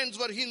my friends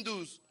were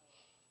Hindus.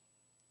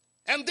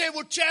 And they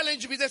would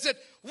challenge me. They said,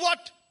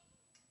 what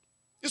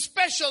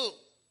special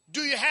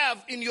do you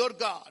have in your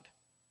God?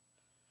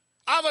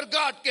 Our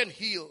God can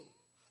heal.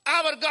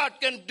 Our God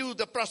can do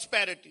the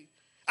prosperity.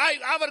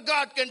 Our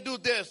God can do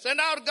this. And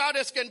our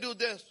goddess can do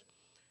this.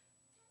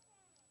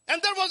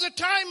 And there was a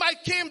time I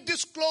came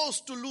this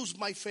close to lose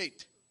my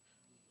faith.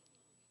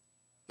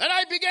 And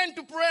I began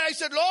to pray. I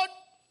said, Lord,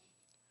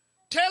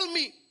 tell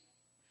me,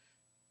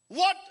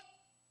 what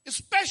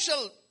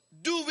special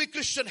do we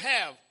Christians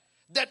have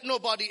that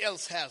nobody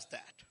else has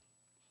that?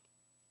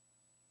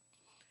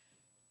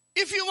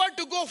 If you were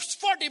to go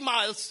 40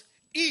 miles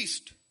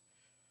east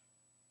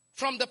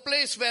from the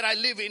place where I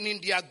live in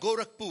India,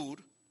 Gorakhpur,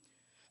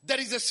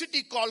 there is a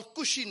city called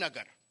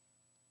Kushinagar.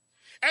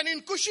 And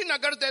in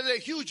Kushinagar, there's a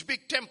huge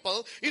big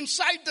temple.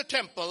 Inside the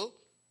temple,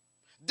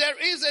 there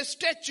is a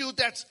statue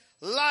that's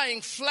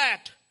lying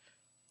flat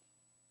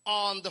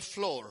on the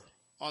floor,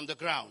 on the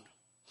ground.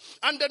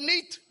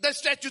 Underneath the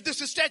statue, this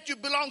statue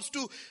belongs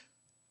to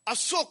a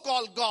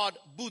so-called god,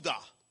 Buddha.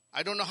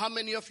 I don't know how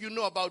many of you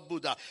know about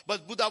Buddha,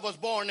 but Buddha was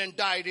born and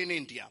died in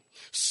India.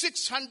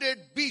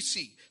 600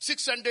 BC,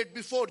 600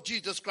 before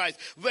Jesus Christ.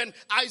 When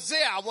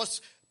Isaiah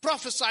was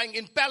prophesying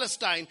in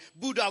Palestine,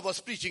 Buddha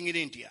was preaching in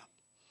India.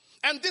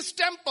 And this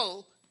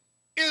temple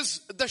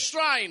is the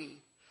shrine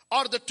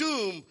or the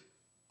tomb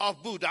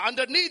of Buddha.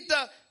 Underneath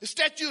the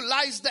statue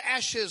lies the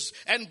ashes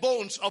and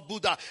bones of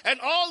Buddha. And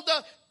all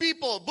the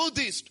people,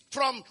 Buddhists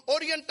from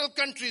Oriental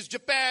countries,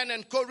 Japan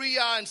and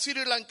Korea and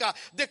Sri Lanka,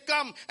 they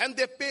come and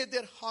they pay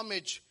their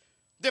homage.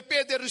 They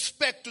pay their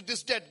respect to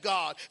this dead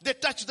God. They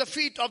touch the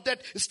feet of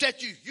that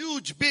statue,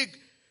 huge, big,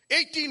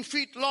 18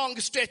 feet long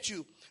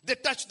statue. They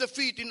touch the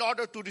feet in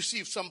order to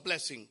receive some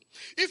blessing.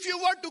 If you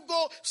were to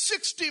go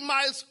 60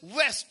 miles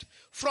west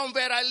from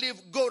where I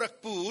live,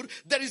 Gorakhpur,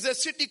 there is a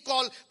city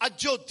called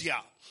Ajodhya.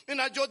 In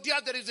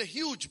Ajodhya, there is a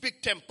huge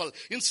big temple.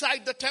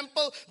 Inside the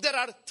temple, there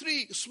are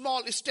 3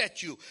 small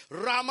statues,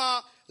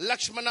 Rama,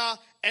 Lakshmana,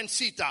 and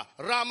Sita.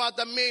 Rama,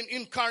 the main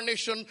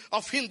incarnation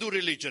of Hindu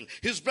religion.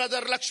 His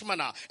brother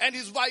Lakshmana and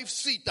his wife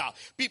Sita.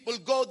 People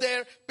go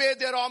there, pay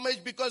their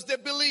homage because they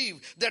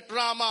believe that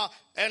Rama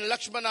and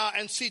Lakshmana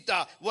and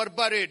Sita were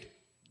buried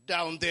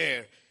down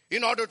there.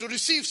 In order to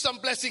receive some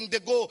blessing, they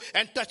go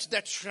and touch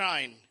that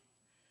shrine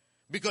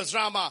because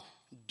Rama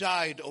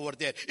died over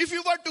there. If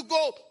you were to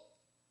go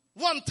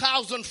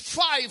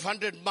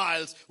 1,500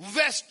 miles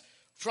west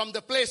from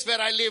the place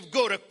where I live,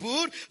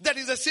 Gorakhpur, there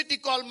is a city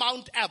called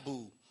Mount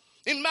Abu.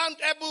 In Mount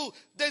Abu,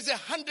 there's a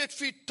 100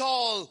 feet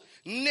tall,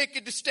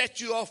 naked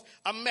statue of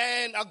a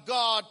man, a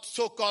god,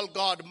 so-called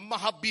god,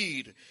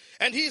 Mahabir.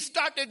 And he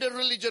started a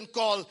religion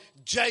called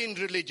Jain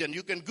religion.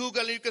 You can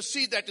Google it, you can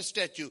see that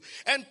statue.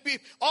 And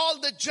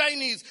all the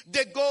Jainis,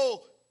 they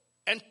go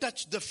and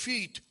touch the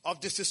feet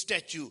of this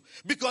statue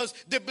because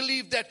they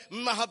believe that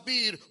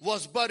Mahabir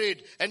was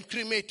buried and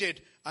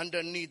cremated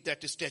underneath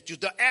that statue.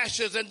 The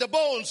ashes and the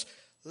bones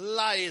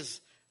lies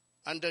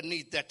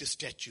underneath that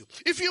statue.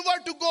 If you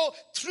were to go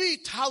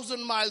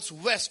 3,000 miles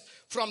west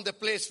from the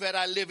place where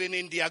I live in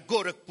India,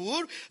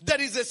 Gorakhpur,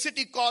 there is a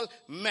city called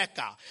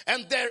Mecca.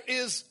 And there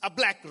is a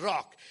black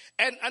rock.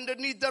 And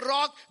underneath the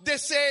rock, they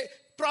say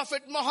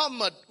Prophet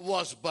Muhammad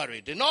was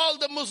buried. And all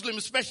the Muslims,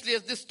 especially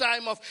at this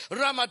time of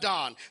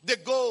Ramadan, they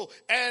go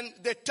and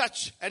they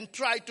touch and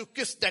try to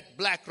kiss that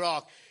black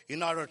rock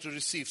in order to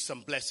receive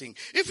some blessing.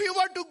 If you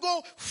were to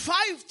go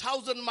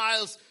 5,000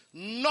 miles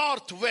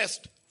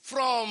northwest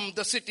from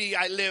the city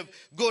I live,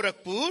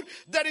 Gorakhpur,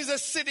 there is a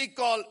city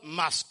called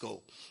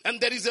Moscow.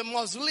 And there is a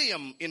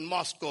mausoleum in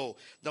Moscow,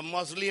 the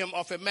mausoleum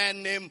of a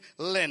man named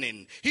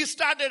Lenin. He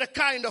started a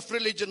kind of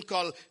religion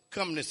called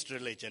communist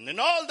religion. And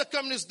all the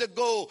communists, they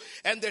go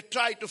and they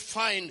try to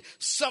find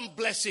some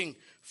blessing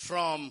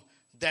from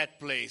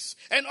that place.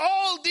 And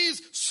all these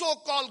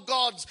so-called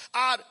gods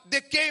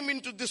they came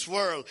into this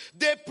world.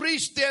 They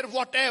preached their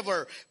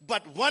whatever.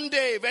 But one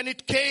day when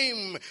it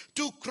came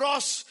to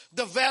cross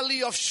the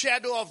valley of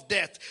shadow of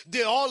death,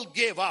 they all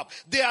gave up.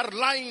 They are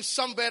lying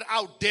somewhere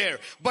out there.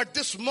 But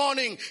this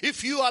morning,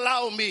 if you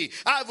allow me,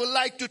 I would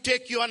like to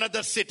take you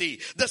another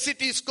city. The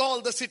city is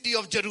called the city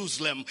of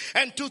Jerusalem.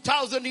 And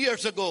 2,000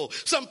 years ago,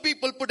 some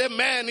people put a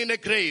man in a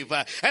grave.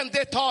 And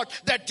they thought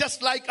that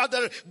just like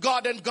other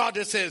god and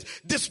goddesses,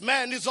 this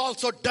man is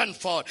also done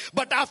for.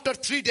 But after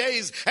 3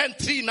 days and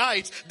 3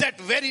 nights, that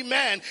very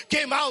man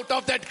came out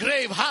of that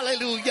grave.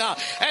 Hallelujah.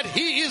 And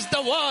he is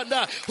the one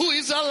who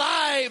is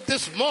alive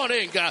this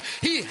morning.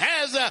 He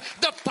has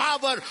the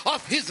power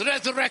of his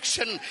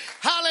resurrection.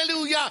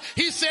 Hallelujah.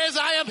 He says,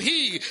 I am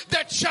he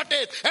that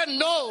shutteth and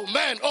no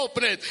man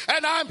openeth.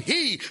 And I am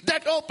he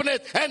that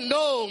openeth and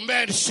no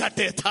man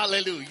shutteth.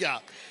 Hallelujah.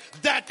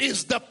 That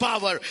is the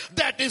power.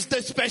 That is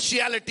the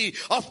speciality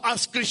of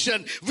us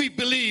Christians. We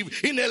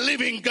believe in a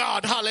living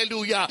God.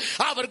 Hallelujah.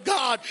 Our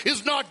God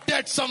is not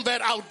dead somewhere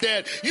out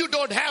there. You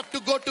don't have to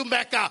go to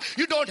Mecca.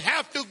 You don't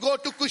have to go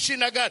to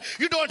Kushinagar.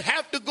 You don't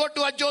have to go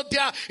to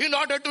Ajodhya in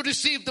order to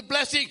receive the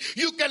blessing.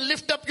 You can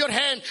lift up your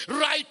hand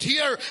right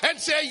here and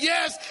say,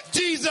 yes,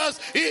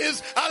 Jesus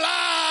is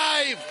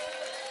alive.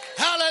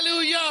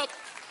 Hallelujah.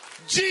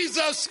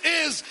 Jesus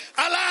is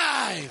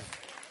alive.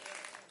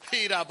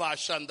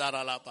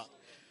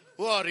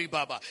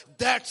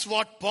 That's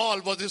what Paul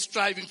was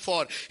striving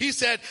for. He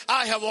said,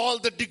 I have all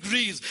the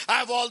degrees, I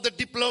have all the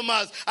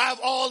diplomas, I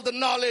have all the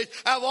knowledge,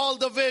 I have all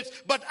the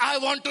wits, but I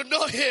want to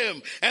know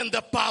him and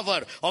the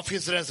power of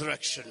his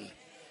resurrection.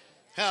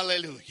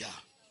 Hallelujah.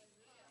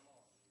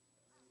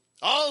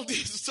 All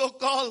these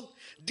so-called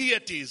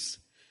deities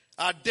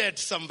are dead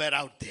somewhere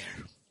out there.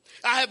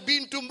 I have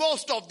been to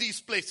most of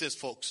these places,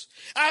 folks.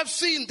 I have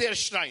seen their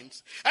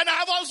shrines. And I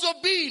have also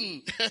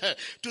been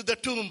to the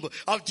tomb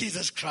of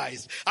Jesus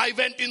Christ. I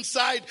went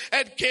inside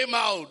and came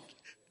out.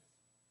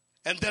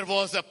 And there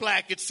was a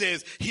plaque. It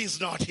says,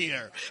 he's not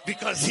here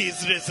because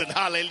he's risen.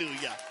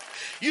 Hallelujah.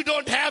 You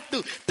don't have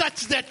to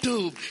touch that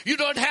tomb. You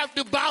don't have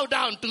to bow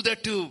down to the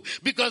tomb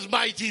because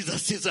my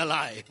Jesus is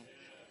alive.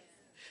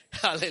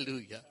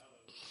 Hallelujah.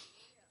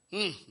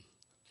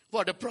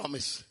 What a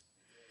promise.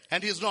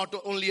 And he's not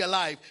only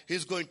alive,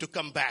 he's going to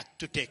come back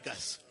to take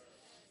us.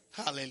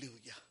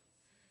 Hallelujah.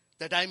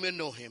 That I may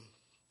know him.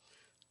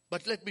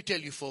 But let me tell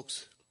you,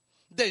 folks,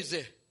 there is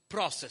a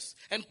process.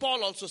 And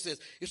Paul also says,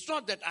 it's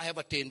not that I have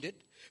attained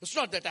it. It's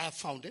not that I have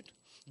found it.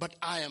 But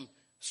I am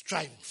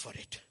striving for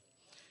it.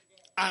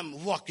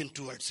 I'm walking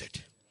towards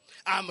it.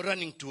 I'm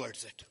running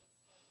towards it.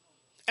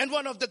 And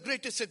one of the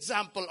greatest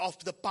examples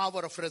of the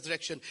power of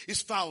resurrection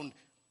is found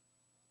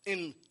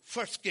in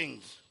 1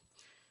 Kings.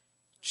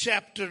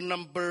 Chapter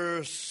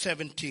number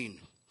 17.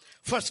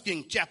 1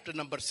 Kings chapter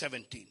number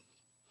 17.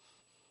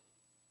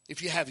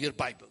 If you have your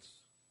Bibles.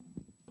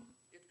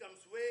 It comes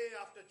way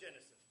after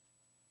Genesis.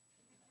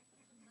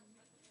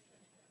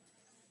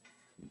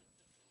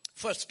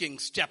 1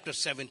 Kings chapter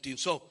 17.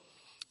 So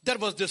there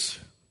was this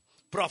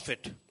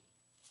prophet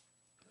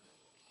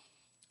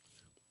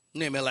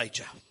named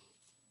Elijah.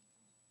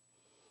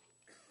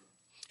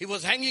 He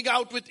was hanging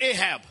out with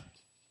Ahab.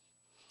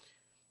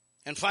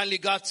 And finally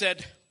God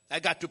said, I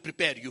got to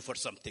prepare you for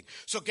something.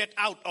 So get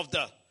out of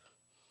the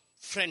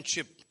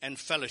friendship and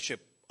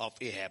fellowship of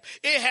Ahab.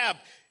 Ahab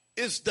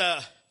is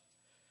the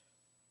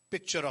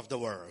picture of the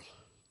world.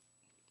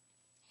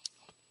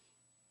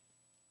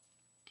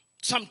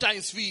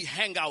 Sometimes we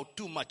hang out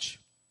too much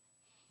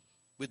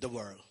with the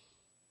world.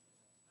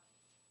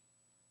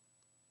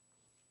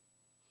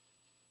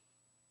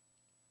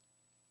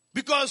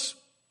 Because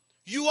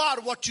you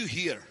are what you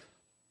hear.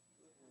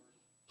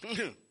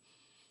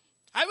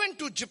 I went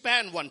to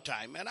Japan one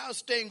time and I was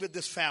staying with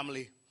this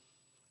family.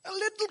 And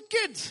little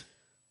kids.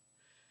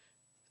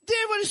 They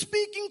were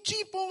speaking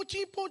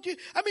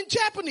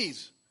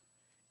Japanese.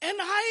 And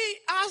I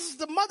asked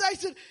the mother, I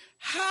said,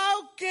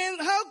 how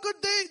could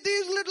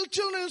these little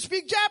children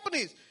speak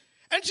Japanese?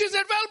 And she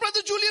said, well,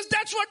 Brother Julius,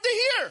 that's what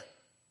they hear.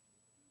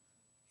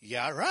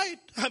 Yeah, right.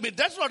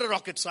 That's not a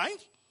rocket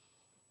science.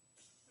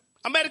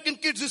 American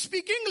kids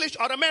speak English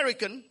or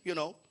American,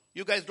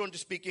 You guys don't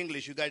speak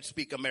English, you guys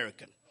speak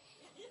American.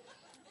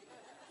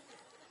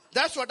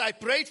 That's what I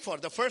prayed for.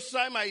 The first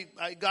time I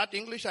got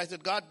English, I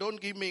said, God,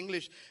 don't give me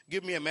English,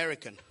 give me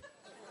American.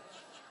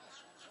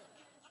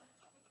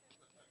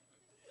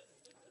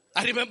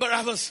 I remember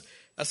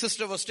a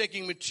sister was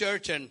taking me to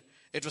church and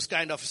It was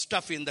kind of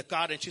stuffy in the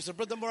car. And she said,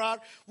 Brother Morar,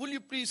 will you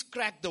please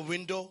crack the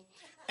window?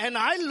 And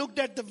I looked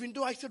at the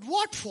window. I said,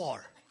 what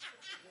for?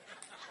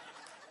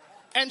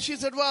 And she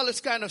said, well,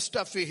 it's kind of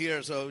stuffy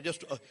here. So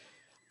just,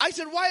 I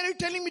said, why are you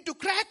telling me to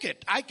crack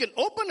it? I can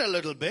open a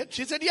little bit.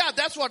 She said, yeah,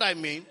 that's what I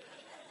mean.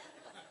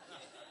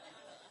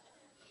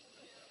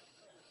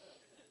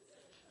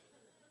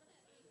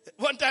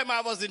 One time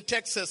I was in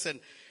Texas and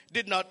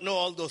did not know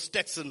all those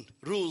Texan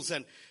rules.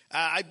 And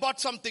I bought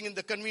something in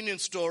the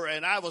convenience store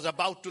and I was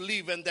about to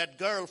leave. And that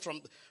girl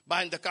from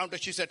behind the counter,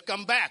 she said,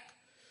 come back.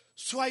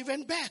 So I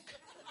went back.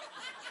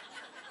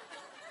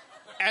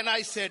 And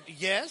I said,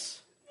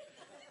 yes.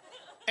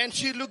 And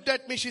she looked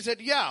at me. She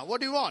said, yeah, what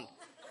do you want?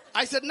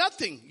 I said,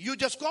 nothing. You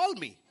just called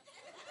me.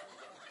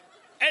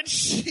 And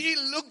she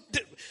looked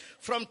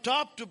from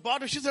top to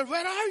bottom. She said,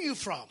 where are you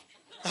from?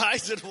 I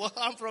said, well,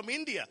 I'm from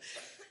India.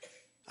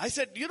 I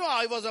said, you know,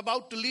 I was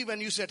about to leave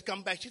and you said,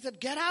 come back. She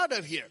said, get out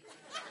of here.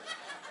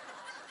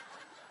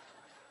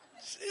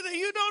 She said,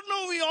 you don't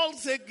know we all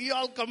say, you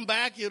all come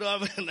back, you know. I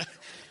mean,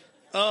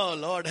 oh,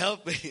 Lord,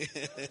 help me.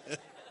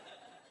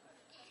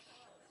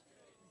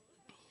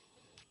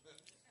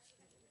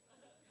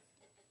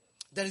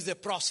 There is a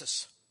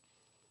process.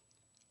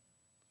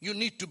 You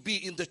need to be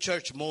in the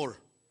church more.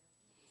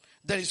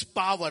 There is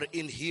power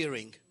in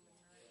hearing.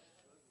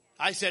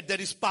 I said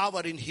there is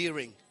power in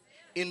hearing,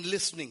 in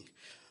listening.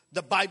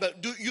 The Bible,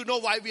 do you know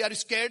why we are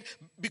scared?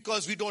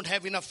 Because we don't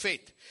have enough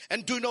faith.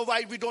 And do you know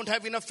why we don't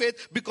have enough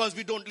faith? Because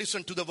we don't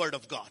listen to the word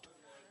of God.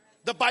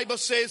 The Bible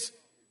says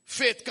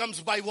faith comes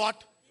by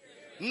what?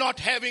 Not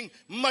having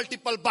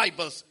multiple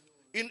Bibles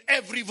in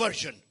every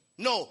version.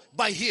 No,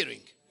 by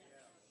hearing.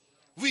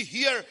 We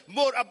hear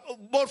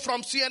more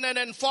from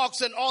CNN and Fox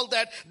and all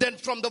that than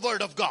from the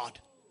word of God.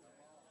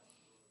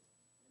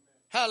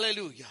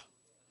 Hallelujah.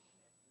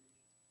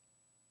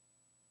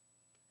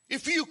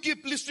 If you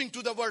keep listening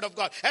to the word of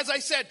God. As I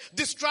said,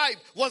 this tribe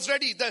was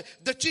ready.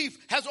 The chief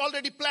has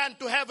already planned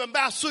to have a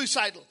mass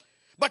suicidal.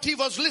 But he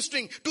was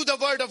listening to the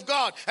word of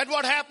God. And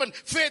what happened?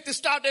 Faith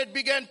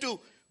began to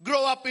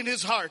grow up in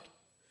his heart.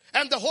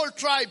 And the whole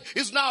tribe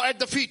is now at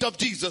the feet of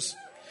Jesus.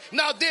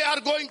 Now they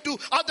are going to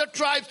other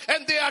tribes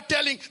and they are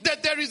telling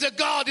that there is a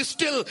God who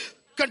still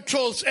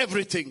controls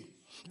everything.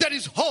 There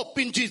is hope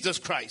in Jesus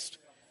Christ.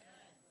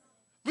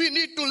 We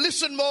need to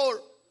listen more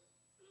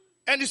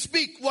and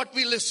speak what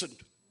we listened.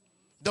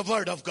 The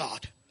word of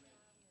God.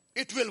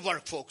 It will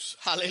work, folks.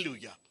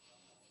 Hallelujah.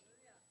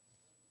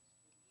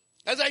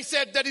 As I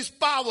said, there is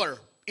power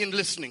in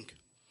listening.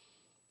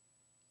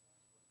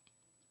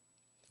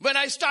 When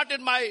I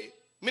started my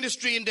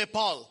ministry in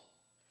Nepal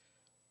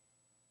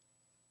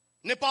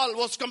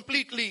was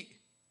completely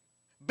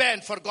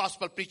banned for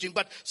gospel preaching,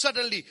 but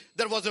suddenly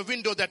there was a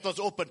window that was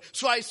open.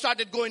 So I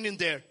started going in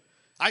there.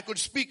 I could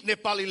speak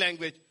Nepali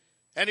language,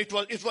 and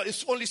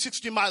it's only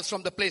 60 miles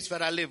from the place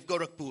where I live,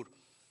 Gorakhpur.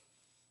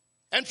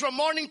 And from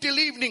morning till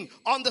evening,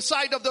 on the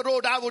side of the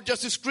road, I would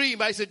just scream.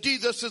 I said,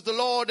 Jesus is the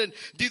Lord, and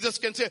Jesus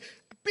can say.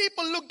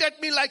 People looked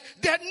at me like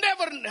they had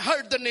never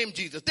heard the name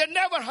Jesus. They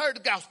never heard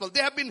the gospel.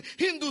 They have been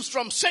Hindus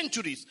from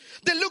centuries.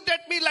 They looked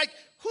at me like,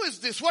 who is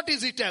this? What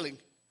is he telling?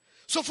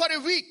 So for a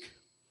week,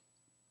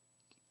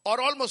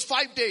 or almost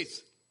 5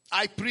 days,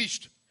 I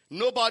preached.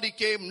 Nobody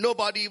came.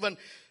 Nobody even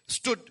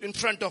stood in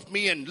front of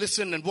me and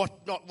listened and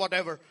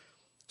whatever.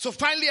 So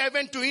finally I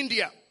went to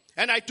India,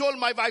 and I told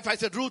my wife, I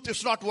said, Ruth,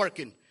 it's not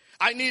working.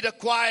 I need a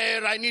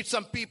choir, I need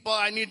some people,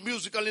 I need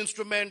musical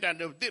instrument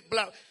and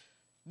blah.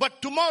 But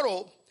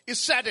tomorrow is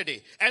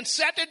Saturday, and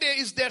Saturday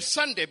is their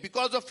Sunday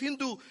because of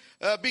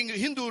being a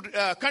Hindu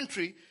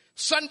country.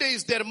 Sunday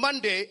is their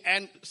Monday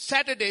and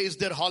Saturday is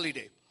their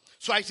holiday.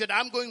 So I said,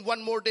 I'm going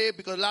one more day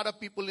because a lot of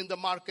people in the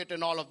market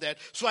and all of that.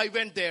 So I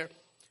went there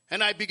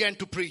and I began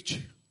to preach.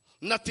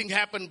 Nothing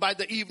happened. By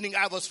the evening,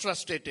 I was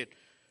frustrated.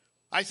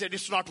 I said,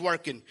 it's not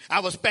working. I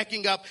was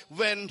packing up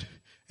when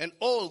an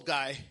old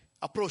guy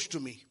approached to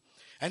me.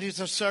 And he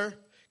said, sir,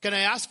 can I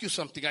ask you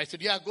something? I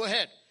said, yeah, go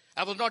ahead.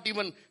 I was not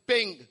even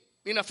paying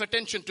enough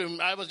attention to him.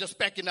 I was just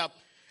packing up.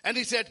 And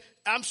he said,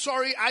 I'm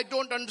sorry, I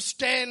don't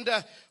understand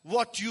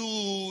what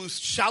you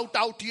shout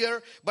out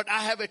here, but I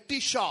have a tea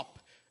shop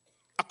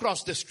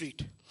across the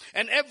street.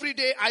 And every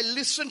day I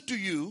listen to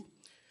you.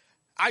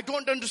 I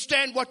don't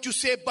understand what you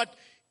say, but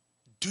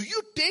do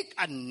you take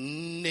a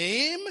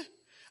name?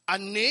 A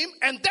name?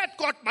 And that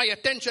caught my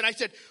attention. I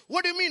said,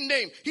 what do you mean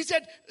name? He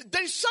said,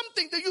 there is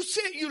something that you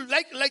say, you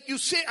like you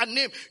say a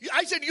name.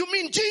 I said, you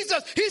mean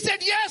Jesus? He said,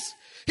 yes.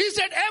 He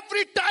said,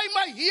 every time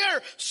I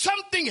hear,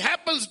 something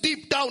happens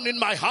deep down in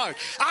my heart.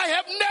 I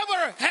have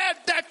never had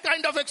that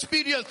kind of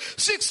experience.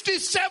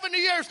 67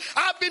 years,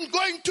 I've been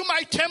going to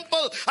my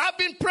temple. I've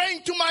been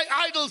praying to my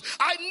idols.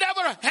 I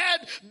never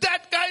had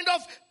that kind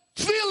of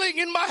feeling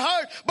in my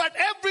heart. But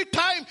every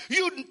time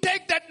you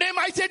take that name,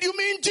 I said, you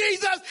mean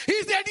Jesus?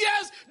 He said,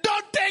 yes,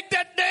 don't take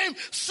that name.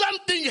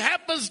 Something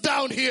happens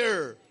down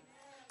here.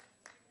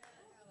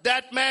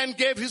 That man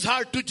gave his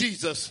heart to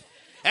Jesus.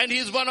 And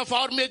he's one of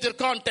our major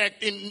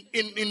contacts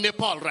in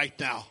Nepal right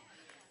now.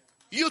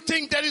 You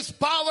think there is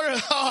power?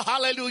 Oh,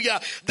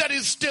 hallelujah. There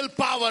is still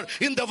power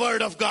in the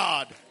word of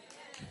God.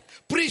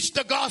 Preach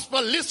the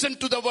gospel. Listen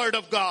to the word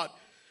of God.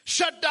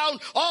 Shut down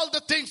all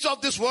the things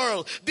of this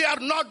world. They are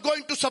not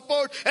going to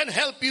support and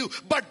help you.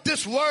 But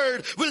this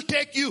word will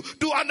take you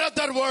to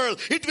another world.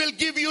 It will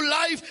give you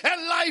life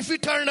and life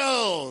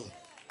eternal.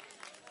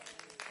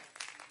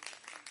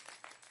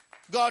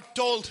 God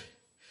told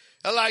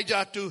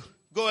Elijah to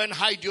go and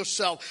hide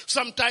yourself.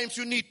 Sometimes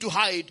you need to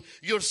hide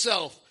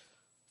yourself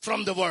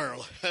from the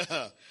world.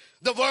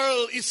 The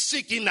world is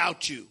seeking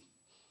out you.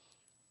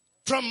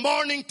 From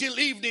morning till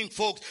evening,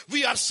 folks,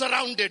 we are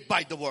surrounded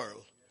by the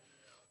world.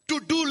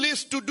 To-do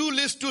list.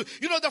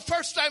 You know, the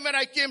first time when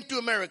I came to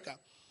America,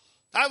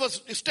 I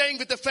was staying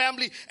with a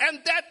family, and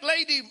that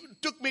lady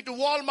took me to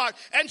Walmart,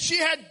 and she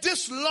had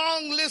this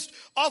long list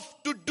of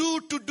to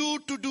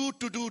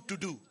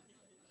do.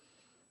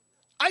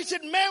 I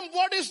said, ma'am,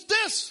 what is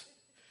this?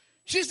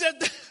 She said,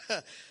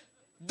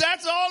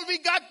 that's all we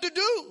got to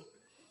do.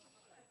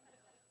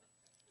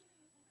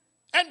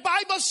 And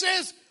Bible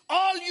says,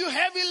 all you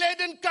heavy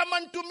laden, come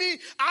unto me.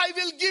 I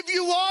will give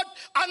you what?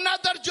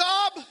 Another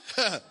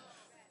job.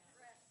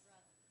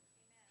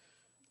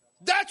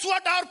 That's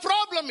what our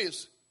problem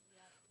is.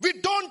 We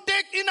don't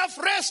take enough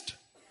rest.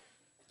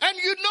 And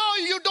you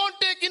know you don't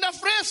take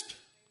enough rest,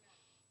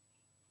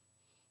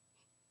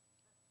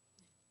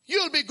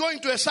 you'll be going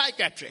to a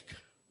psychiatric.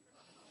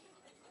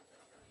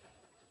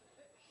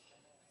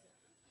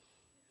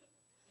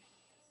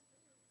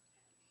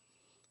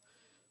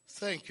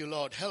 Thank you,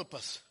 Lord. Help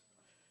us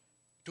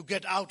to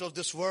get out of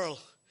this world.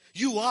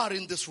 You are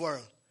in this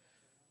world,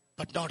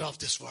 but not of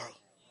this world.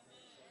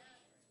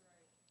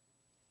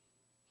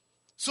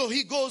 So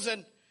he goes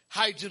and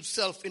hides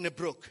himself in a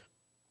brook.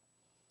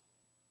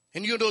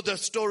 And you know the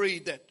story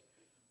that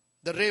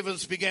the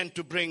ravens began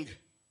to bring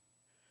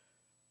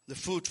the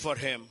food for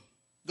him.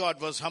 God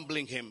was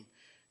humbling him,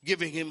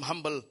 giving him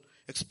humble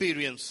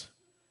experience,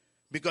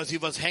 because he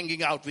was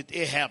hanging out with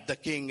Ahab the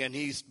king, and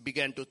he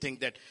began to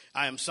think that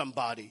I am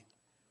somebody.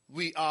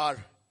 We are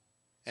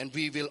and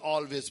we will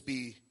always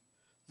be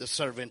the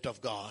servant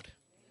of God,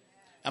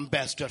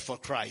 ambassador for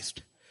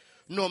Christ.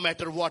 No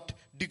matter what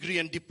degree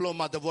and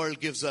diploma the world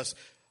gives us,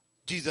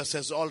 Jesus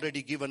has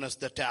already given us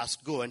the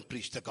task, go and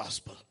preach the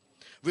gospel.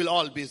 We'll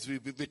always be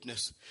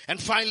witness.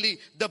 And finally,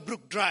 the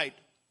brook dried,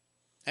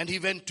 and he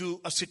went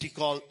to a city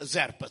called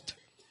Zarephath.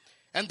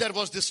 And there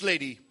was this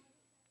lady,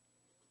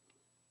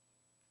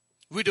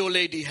 widow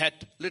lady, had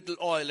little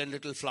oil and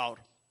little flour.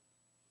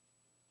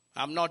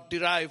 I'm not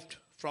derived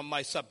from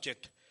my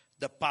subject,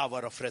 the power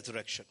of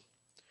resurrection.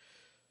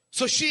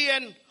 So she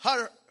and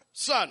her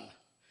son,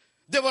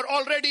 they were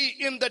already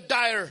in the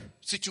dire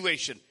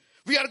situation.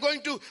 I'm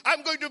going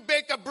to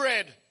bake a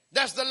bread.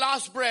 That's the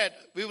last bread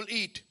we will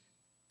eat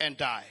and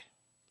die.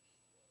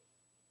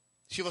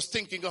 She was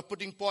thinking of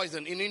putting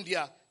poison. In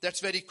India, that's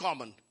very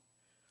common.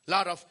 A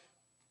lot of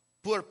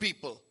poor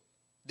people,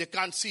 they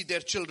can't see their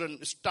children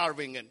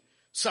starving and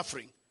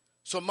suffering.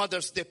 So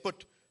mothers, they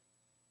put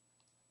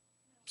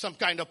some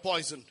kind of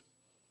poison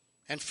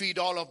and feed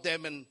all of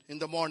them, and in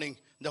the morning,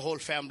 the whole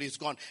family is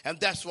gone. And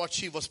that's what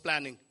she was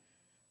planning.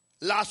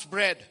 Last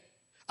bread,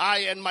 I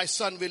and my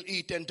son will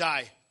eat and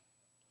die.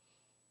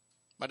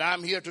 But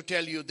I'm here to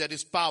tell you there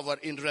is power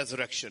in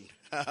resurrection.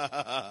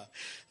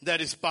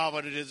 There is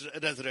power in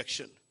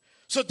resurrection.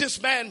 So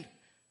this man,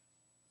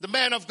 the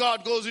man of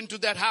God, goes into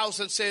that house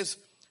and says,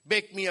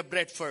 bake me a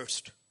bread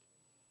first.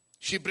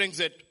 She brings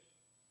it.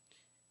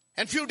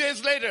 And few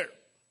days later,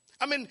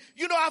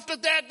 after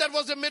that, there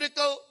was a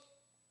miracle.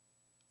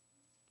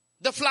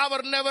 The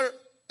flour never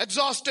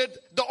exhausted.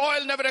 The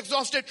oil never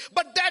exhausted.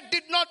 But that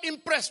did not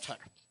impress her.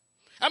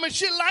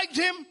 She liked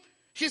him.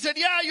 She said,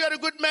 yeah, you are a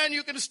good man.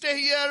 You can stay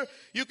here.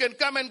 You can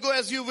come and go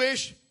as you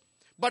wish.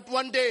 But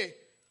one day,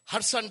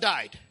 her son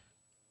died.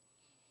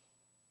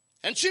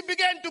 And she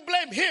began to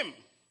blame him.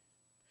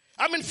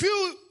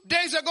 Few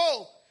days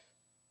ago,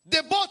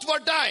 they both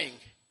were dying.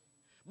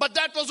 But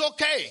that was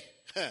okay.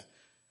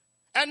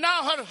 And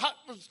now her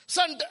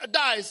son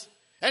dies.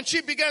 And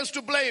she begins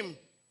to blame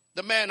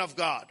the man of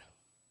God.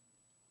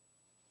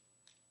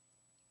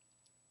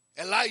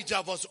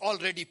 Elijah was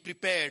already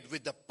prepared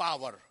with the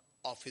power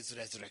of his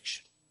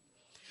resurrection.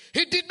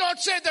 He did not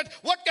say that,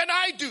 what can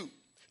I do?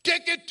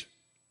 Take it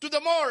to the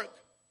morgue.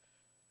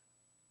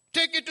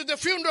 Take it to the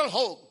funeral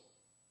home.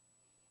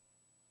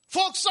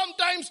 Folks,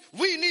 sometimes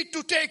we need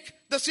to take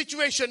the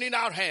situation in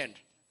our hand.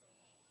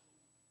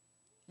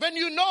 When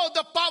you know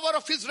the power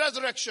of his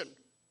resurrection.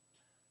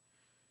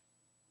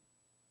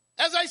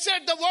 As I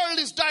said, the world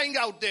is dying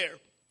out there.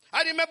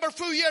 I remember a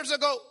few years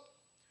ago,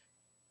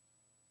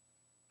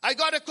 I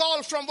got a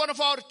call from one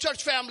of our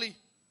church family.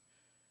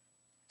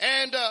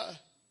 And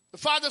the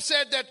father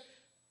said that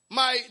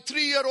my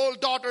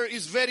 3-year-old daughter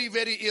is very,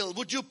 very ill.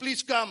 Would you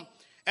please come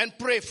and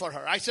pray for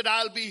her? I said,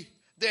 I'll be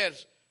there.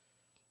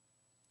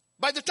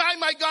 By the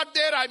time I got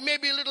there, I may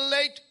be a little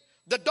late.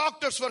 The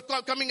doctors were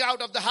coming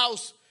out of the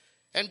house.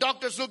 And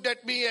doctors looked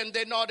at me and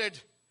they nodded.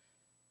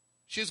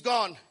 She's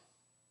gone.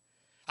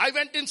 I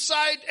went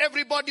inside.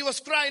 Everybody was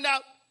crying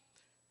out.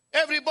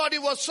 Everybody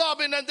was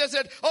sobbing and they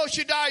said, oh,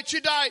 she died, she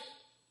died.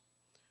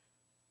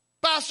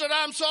 Pastor,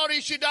 I'm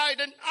sorry, she died.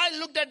 And I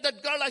looked at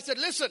that girl, I said,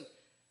 listen,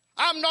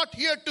 I'm not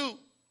here to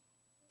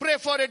pray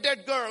for a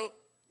dead girl.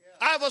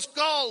 I was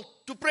called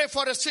to pray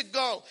for a sick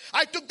girl.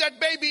 I took that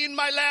baby in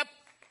my lap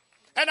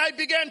and I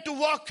began to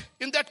walk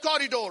in that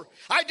corridor.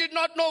 I did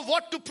not know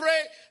what to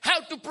pray,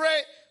 how to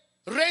pray,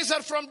 raise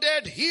her from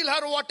dead, heal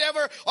her,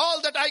 whatever.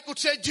 All that I could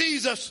say,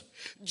 Jesus,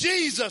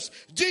 Jesus,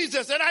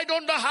 Jesus. And I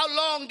don't know how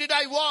long did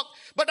I walk,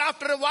 but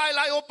after a while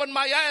I opened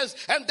my eyes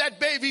and that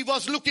baby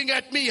was looking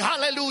at me.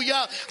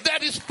 Hallelujah.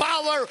 There is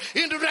power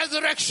in the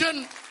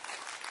resurrection.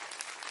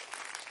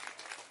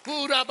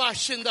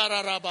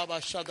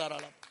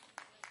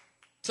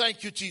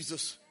 Thank you,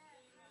 Jesus.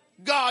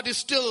 God is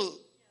still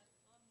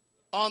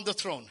on the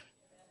throne.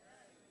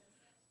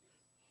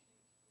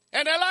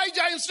 And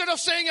Elijah, instead of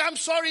saying, I'm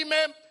sorry,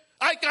 ma'am,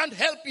 I can't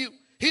help you.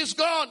 He's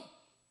gone.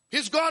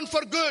 He's gone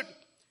for good.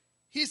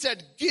 He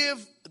said,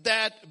 give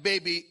that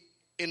baby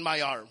in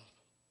my arm.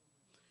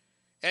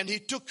 And he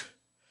took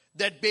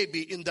that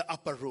baby in the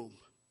upper room.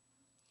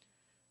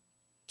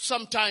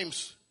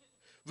 Sometimes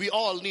we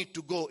all need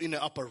to go in an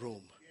upper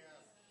room.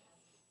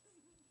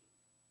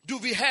 Do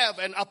we have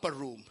an upper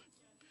room?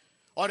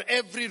 Or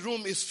every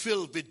room is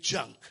filled with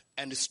junk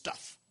and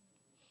stuff?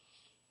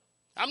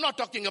 I'm not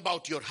talking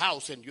about your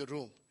house and your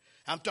room.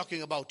 I'm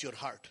talking about your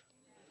heart.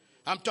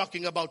 I'm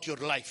talking about your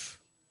life.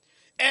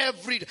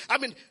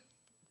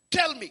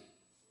 Tell me,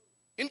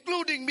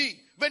 including me,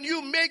 when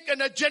you make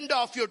an agenda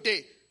of your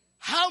day,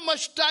 how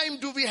much time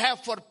do we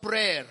have for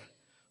prayer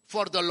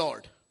for the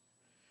Lord?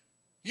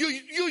 You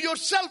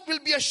yourself will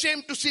be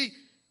ashamed to see,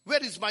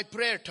 where is my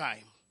prayer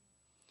time?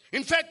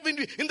 In fact,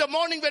 in the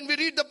morning when we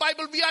read the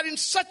Bible, we are in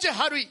such a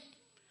hurry.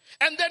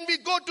 And then we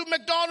go to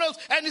McDonald's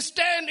and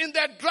stand in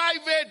that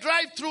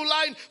drive-through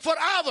line for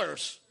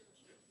hours.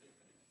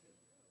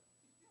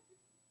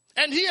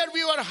 And here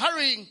we are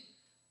hurrying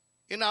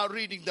in our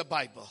reading the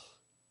Bible.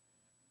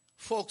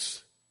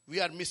 Folks, we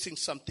are missing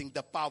something,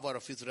 the power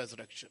of his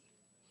resurrection.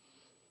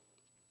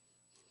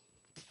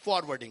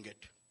 Forwarding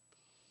it.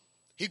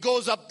 He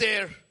goes up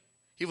there.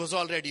 He was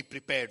already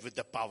prepared with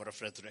the power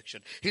of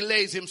resurrection. He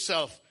lays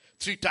himself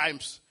 3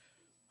 times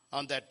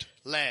on that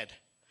lad.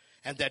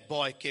 And that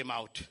boy came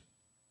out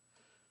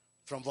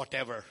from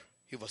whatever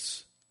he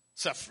was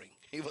suffering.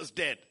 He was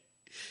dead.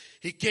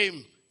 He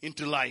came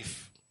into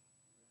life.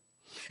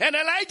 And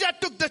Elijah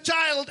took the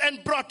child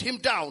and brought him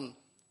down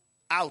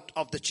out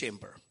of the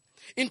chamber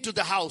into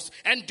the house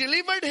and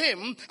delivered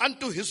him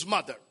unto his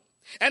mother.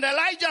 And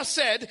Elijah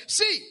said,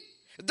 see,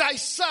 thy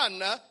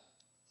son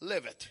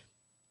liveth.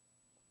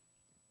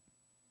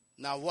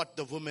 Now what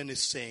the woman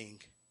is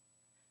saying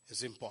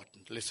is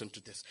important. Listen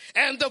to this.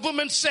 And the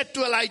woman said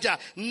to Elijah,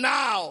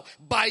 now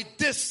by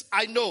this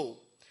I know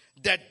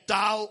that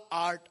thou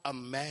art a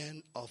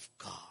man of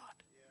God.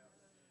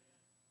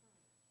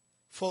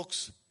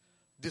 Folks,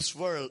 this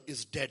world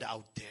is dead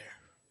out there.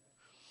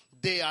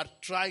 They are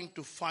trying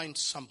to find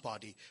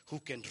somebody who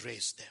can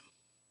raise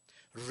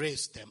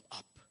them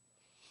up.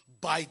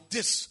 By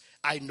this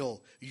I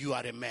know you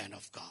are a man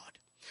of God.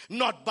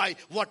 Not by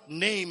what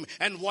name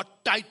and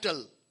what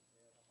title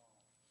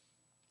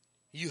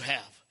you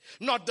have.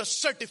 Not the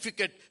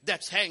certificate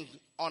that's hanged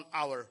on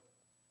our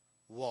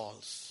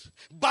walls.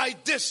 By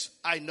this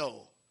I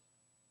know.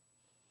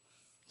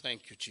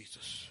 Thank you,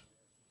 Jesus.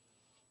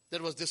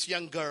 There was this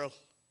young girl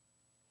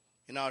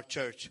in our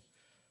church.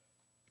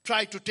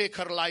 Tried to take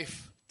her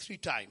life 3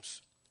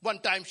 times. One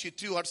time she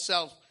threw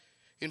herself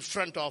in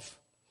front of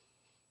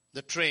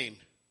the train.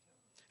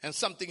 And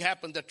something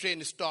happened. The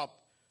train stopped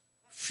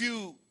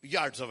few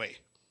yards away.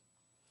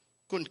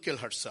 Couldn't kill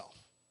herself.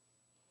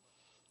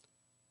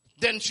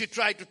 Then she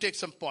tried to take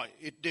some point.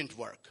 It didn't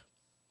work.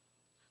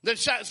 Then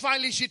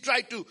finally she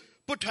tried to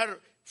put her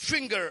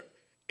finger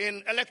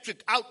in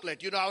electric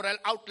outlet. You know, our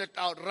outlet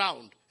are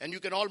round. And you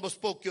can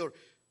almost poke your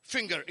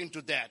finger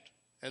into that.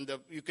 And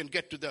you can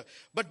get to the...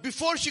 But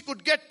before she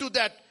could get to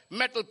that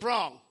metal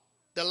prong,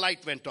 the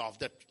light went off.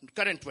 The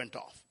current went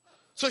off.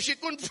 So she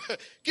couldn't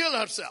kill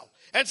herself.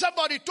 And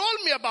somebody told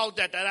me about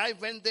that. And I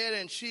went there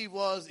and she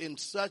was in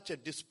such a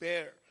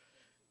despair.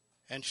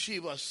 And she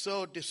was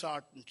so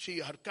disheartened.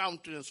 Her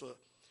countenance was...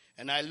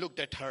 And I looked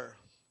at her.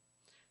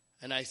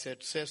 And I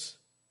said, sis,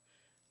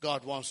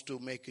 God wants to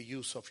make a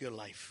use of your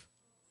life.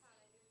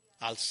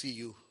 I'll see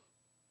you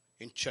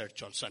in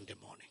church on Sunday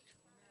morning.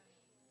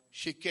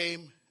 She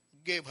came,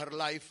 gave her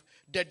life,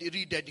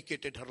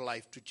 rededicated her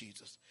life to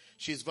Jesus.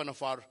 She's one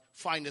of our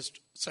finest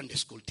Sunday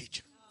school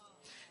teachers.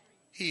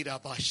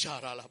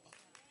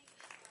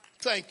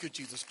 Thank you,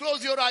 Jesus.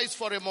 Close your eyes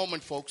for a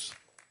moment, folks.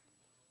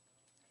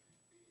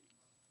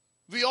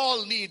 We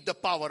all need the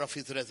power of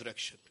his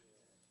resurrection.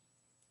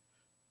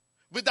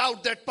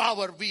 Without that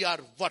power, we are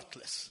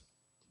worthless.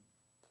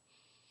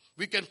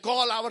 We can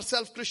call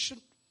ourselves Christian.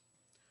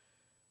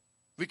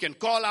 We can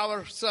call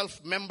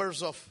ourselves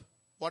members of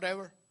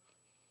whatever.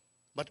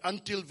 But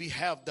until we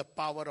have the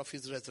power of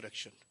his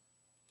resurrection,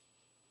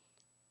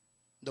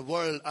 the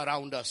world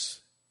around us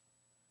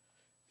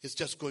is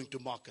just going to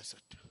mock us.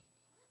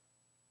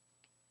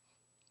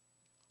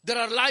 There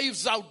are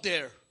lives out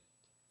there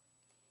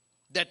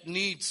that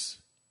needs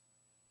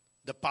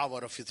the power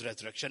of his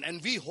resurrection.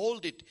 And we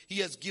hold it. He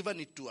has given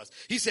it to us.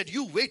 He said,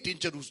 you wait in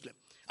Jerusalem.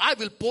 I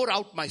will pour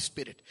out my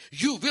spirit.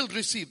 You will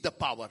receive the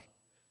power.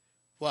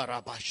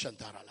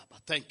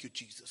 Thank you,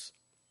 Jesus.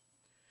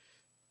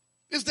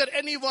 Is there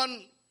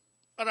anyone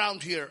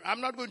around here?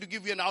 I'm not going to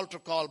give you an altar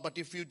call, but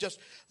if you just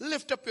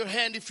lift up your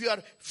hand, if you are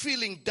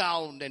feeling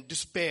down and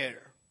despair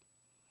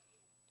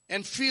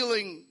and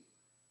feeling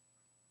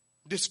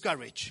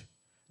discouraged,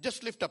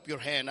 just lift up your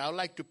hand. I would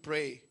like to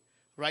pray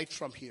right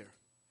from here.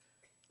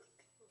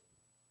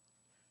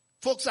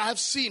 Folks, I have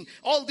seen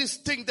all these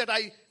things that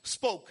I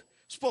spoke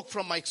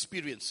from my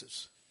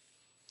experiences.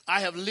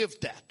 I have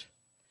lived that.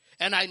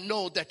 And I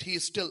know that he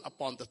is still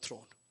upon the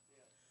throne.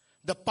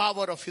 The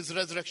power of his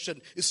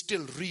resurrection is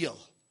still real.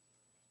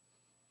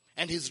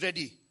 And he's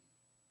ready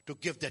to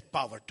give that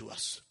power to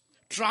us.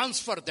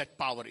 Transfer that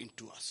power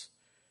into us.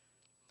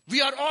 We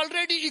are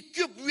already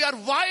equipped. We are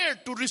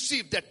wired to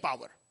receive that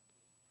power.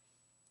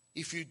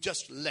 If you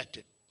just let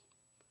it.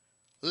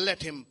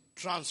 Let him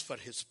transfer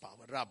his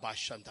power.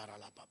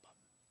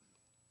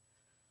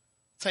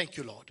 Thank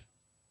you, Lord,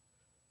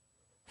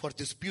 for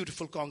this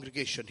beautiful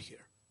congregation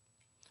here.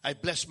 I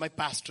bless my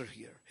pastor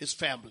here, his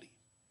family.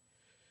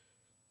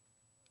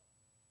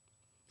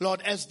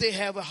 Lord, as they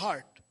have a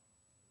heart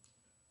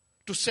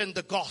to send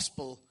the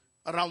gospel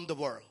around the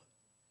world,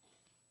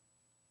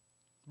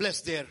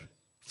 bless their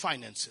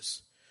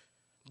finances,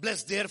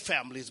 bless their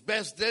families,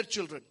 bless their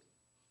children.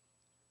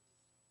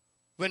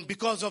 When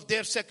because of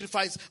their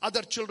sacrifice,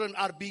 other children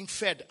are being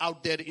fed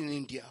out there in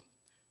India.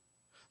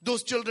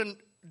 Those children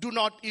do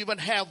not even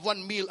have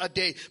one meal a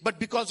day, but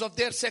because of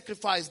their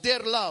sacrifice, their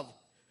love,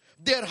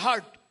 their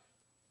heart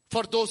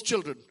for those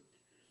children,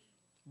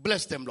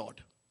 bless them,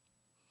 Lord.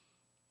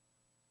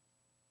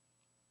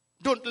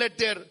 Don't let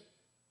their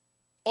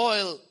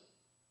oil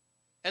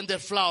and their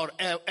flour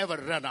ever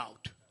run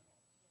out.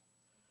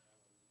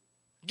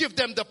 Give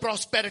them the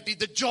prosperity,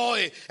 the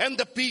joy, and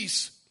the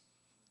peace.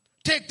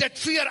 Take that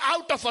fear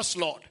out of us,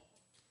 Lord,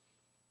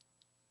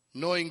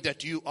 knowing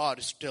that you are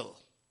still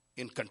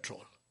in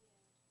control.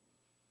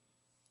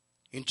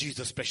 In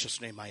Jesus'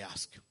 precious name I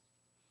ask.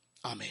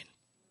 Amen.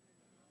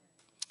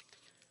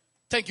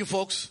 Thank you,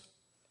 folks.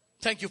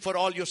 Thank you for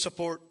all your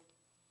support.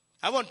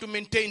 I want to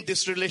maintain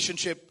this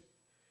relationship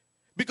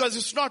because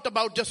it's not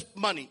about just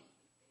money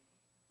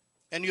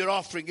and your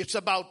offering. It's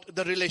about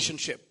the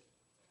relationship.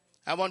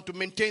 I want to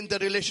maintain the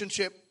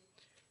relationship,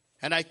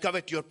 and I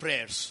covet your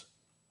prayers.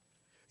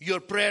 Your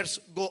prayers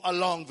go a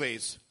long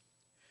ways.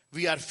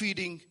 We are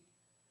feeding.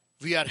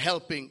 We are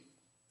helping.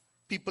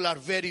 People are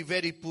very,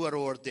 very poor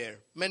over there.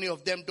 Many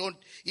of them don't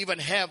even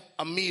have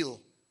a meal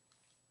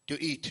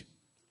to eat,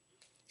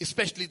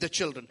 especially the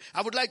children.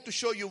 I would like to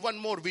show you one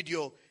more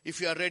video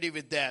if you are ready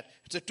with that.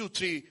 It's a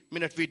 2-3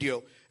 minute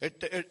video.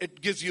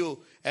 It gives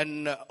you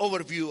an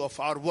overview of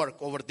our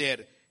work over there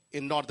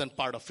in northern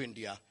part of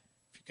India.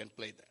 If you can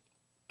play that.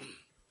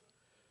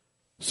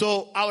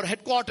 So our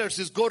headquarters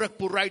is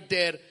Gorakhpur, right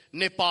there,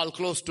 Nepal,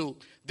 close to.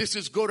 This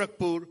is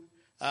Gorakhpur.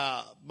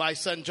 My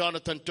son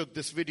Jonathan took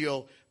this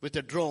video with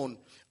a drone.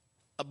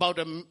 About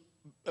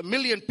a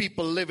million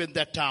people live in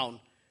that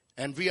town,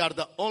 and we are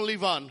the only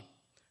one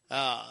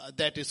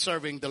that is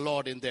serving the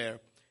Lord in there,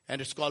 and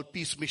it's called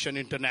Peace Mission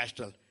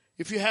International.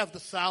 If you have the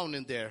sound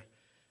in there,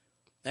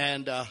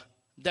 and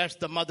that's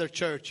the mother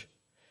church.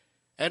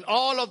 And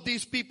all of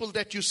these people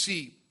that you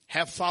see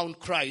have found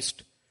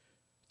Christ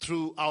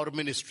through our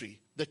ministry.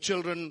 The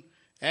children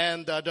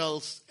and the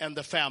adults and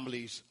the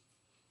families.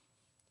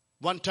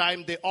 One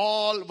time they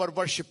all were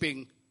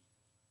worshiping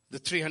the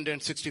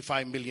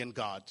 365 million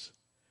gods.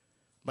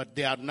 But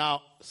they are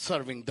now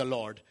serving the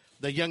Lord.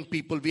 The young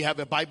people, we have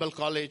a Bible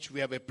college, we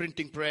have a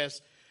printing press,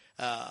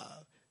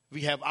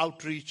 we have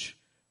outreach,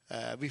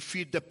 we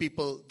feed the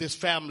people. This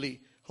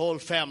family, whole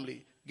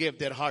family, gave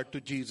their heart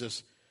to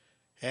Jesus.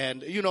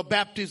 And, you know,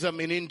 baptism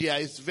in India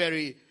is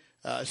very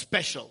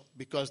special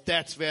because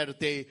that's where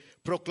they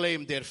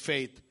proclaim their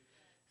faith.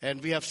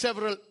 And we have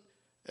several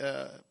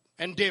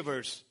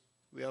endeavors.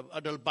 We have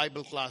adult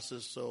Bible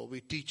classes, so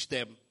we teach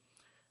them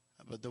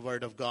about the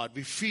Word of God.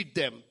 We feed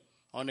them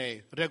on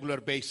a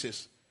regular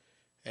basis,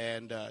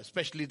 and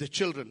especially the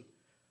children.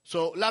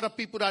 So a lot of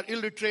people are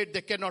illiterate.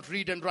 They cannot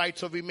read and write,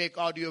 so we make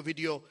audio,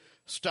 video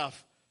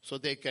stuff so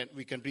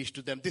we can reach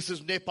to them. This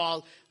is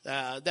Nepal.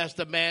 That's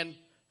the man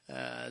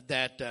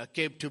that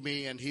came to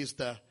me, and he's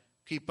the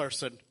key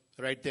person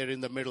right there in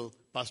the middle,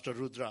 Pastor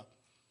Rudra.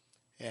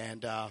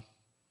 And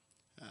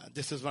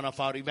this is one of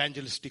our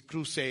evangelistic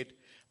crusade.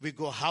 We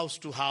go house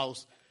to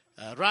house,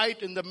 right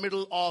in the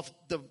middle of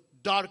the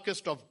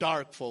darkest of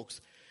dark,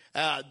 folks.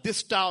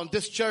 This town,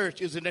 this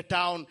church is in a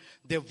town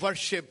they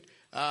worshipped,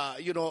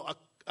 a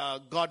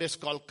goddess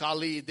called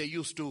Kali. They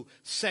used to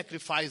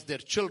sacrifice their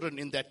children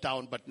in that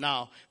town, but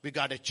now we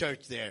got a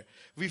church there.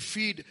 We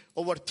feed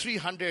over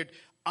 300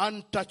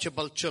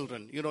 untouchable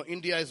children. You know,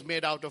 India is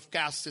made out of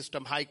caste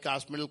system, high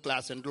caste, middle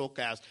class, and low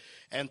caste.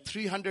 And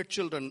 300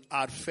 children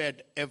are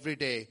fed every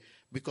day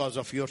because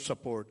of your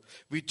support.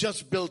 We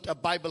just built a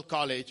Bible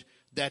college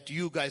that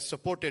you guys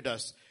supported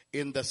us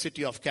in the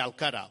city of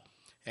Calcutta,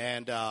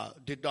 and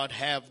did not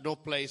have no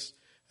place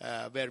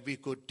where we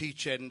could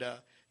teach and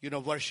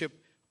worship.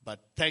 But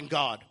thank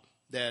God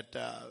that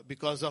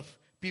because of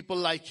people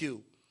like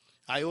you,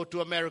 I owe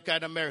to America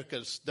and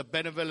Americans the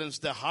benevolence,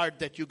 the heart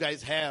that you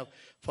guys have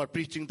for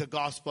preaching the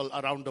gospel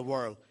around the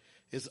world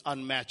is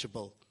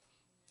unmatchable.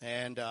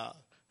 And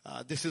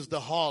this is the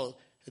hall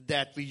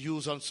that we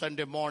use on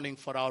Sunday morning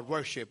for our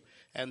worship,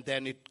 and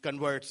then it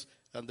converts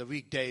on the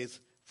weekdays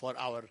for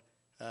our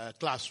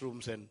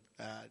classrooms and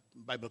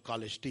Bible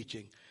college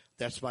teaching.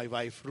 That's my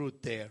wife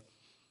Ruth there.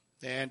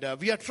 And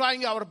we are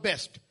trying our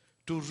best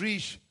to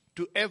reach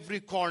to every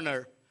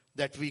corner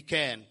that we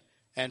can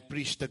and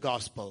preach the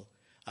gospel.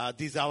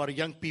 These are our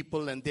young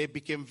people, and they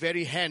became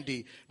very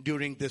handy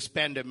during this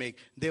pandemic.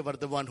 They were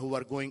the one who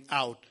were going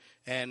out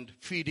and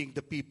feeding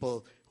the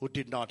people who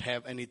did not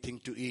have anything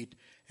to eat.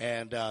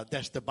 And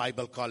that's the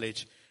Bible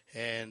college.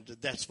 And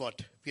that's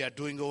what we are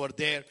doing over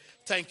there.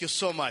 Thank you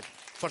so much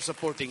for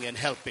supporting and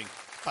helping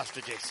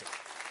Pastor Jason.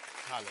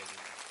 Hallelujah.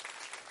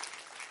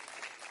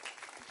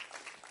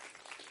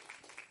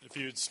 If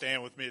you'd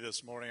stand with me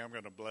this morning, I'm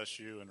going to bless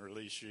you and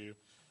release you.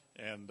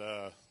 And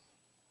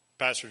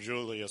Pastor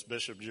Julius,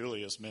 Bishop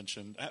Julius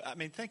mentioned, I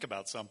mean, think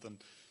about something.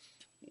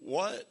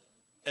 What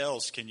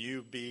else can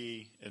you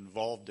be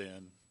involved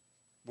in?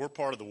 We're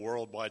part of the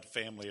worldwide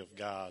family of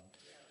God.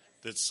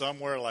 That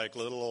somewhere like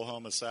little old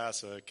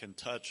Homosassa can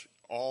touch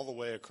all the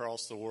way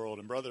across the world.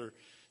 And Brother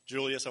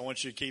Julius, I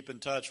want you to keep in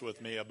touch with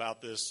me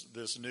about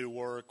this new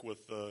work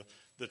with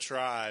the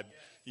tribe.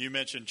 You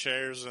mentioned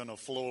chairs and a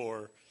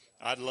floor.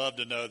 I'd love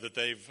to know that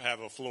they have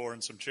a floor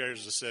and some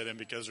chairs to sit in,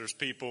 because there's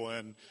people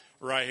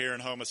right here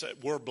in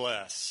Homosassa. We're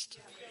blessed,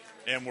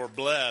 and we're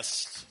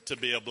blessed to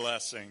be a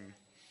blessing.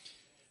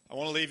 I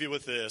want to leave you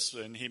with this,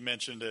 and he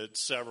mentioned it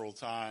several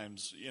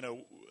times.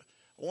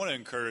 I want to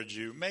encourage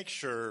you, make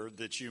sure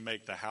that you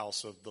make the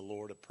house of the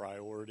Lord a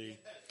priority.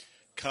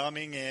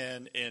 Coming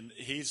in, and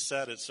he's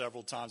said it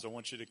several times, I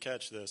want you to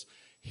catch this,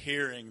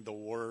 hearing the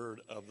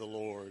word of the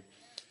Lord.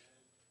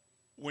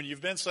 When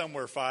you've been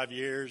somewhere 5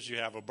 years, you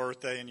have a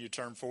birthday and you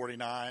turn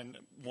 49,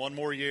 one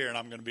more year and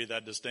I'm going to be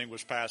that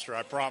distinguished pastor.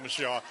 I promise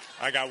y'all,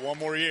 I got one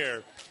more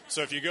year.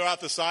 So if you go out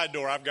the side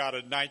door, I've got a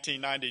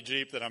 1990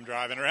 Jeep that I'm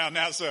driving around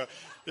now. So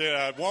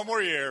yeah, one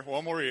more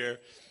year.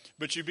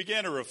 But you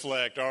begin to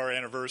reflect, our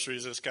anniversary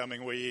is this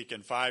coming week,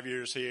 and 5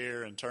 years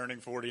here and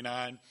turning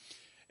 49.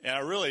 And I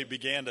really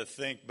began to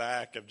think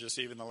back of just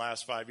even the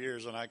last 5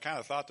 years, and I kind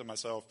of thought to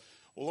myself,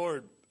 well,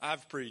 Lord,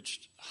 I've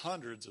preached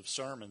hundreds of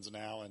sermons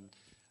now, and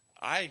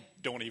I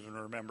don't even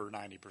remember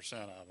 90%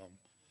 of them.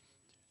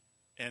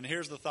 And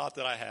here's the thought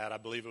that I had. I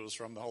believe it was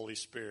from the Holy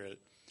Spirit.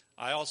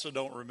 I also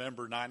don't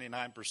remember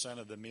 99%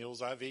 of the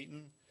meals I've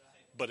eaten,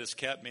 but it's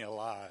kept me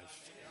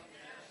alive.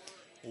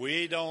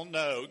 We don't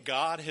know.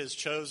 God has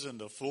chosen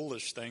the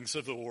foolish things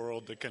of the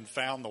world to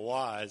confound the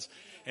wise,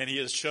 and he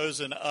has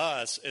chosen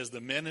us as the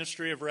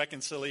ministry of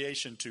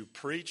reconciliation to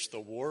preach the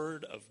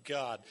word of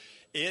God.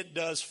 It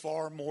does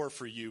far more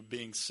for you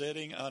being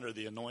sitting under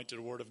the anointed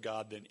word of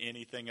God than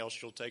anything else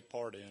you'll take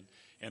part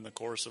in the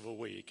course of a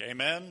week.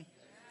 Amen?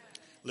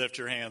 Lift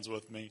your hands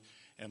with me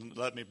and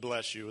let me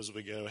bless you as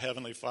we go.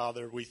 Heavenly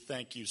Father, we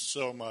thank you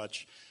so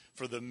much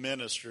for the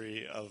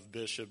ministry of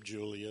Bishop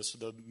Julius,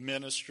 the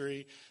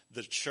ministry,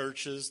 the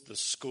churches, the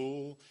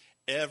school,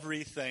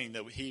 everything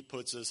that he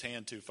puts his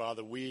hand to,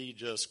 Father, we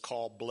just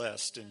call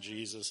blessed in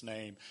Jesus'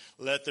 name.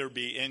 Let there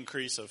be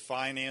increase of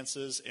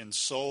finances and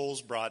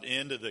souls brought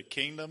into the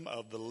kingdom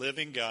of the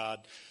living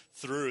God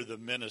through the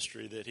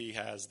ministry that he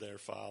has there,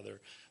 Father.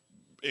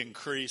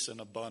 Increase in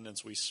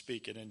abundance, we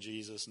speak it in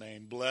Jesus'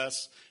 name.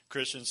 Bless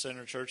Christian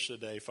Center Church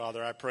today,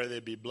 Father. I pray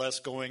they'd be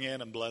blessed going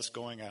in and blessed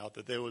going out,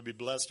 that they would be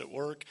blessed at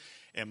work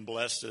and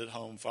blessed at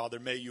home. Father,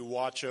 may you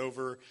watch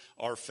over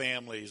our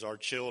families, our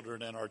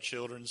children, and our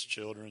children's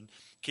children.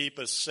 Keep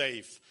us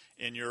safe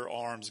in your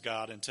arms,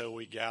 God, until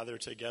we gather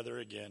together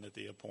again at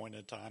the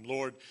appointed time.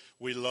 Lord,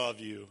 we love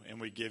you,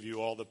 and we give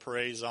you all the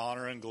praise,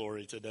 honor, and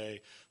glory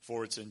today,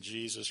 for it's in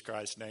Jesus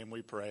Christ's name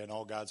we pray. And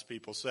all God's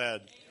people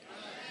said, amen.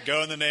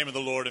 Go in the name of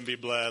the Lord and be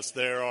blessed.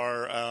 There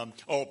are,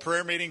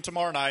 prayer meeting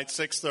tomorrow night,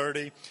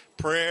 6:30.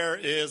 Prayer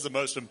is the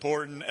most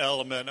important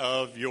element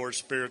of your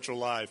spiritual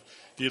life.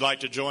 If you'd like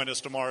to join us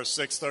tomorrow,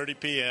 6:30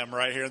 p.m.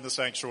 right here in the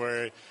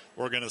sanctuary,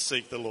 we're going to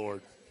seek the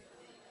Lord.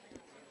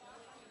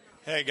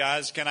 Hey,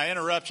 guys, can I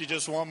interrupt you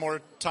just one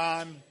more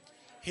time?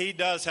 He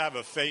does have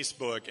a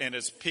Facebook, and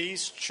it's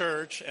Peace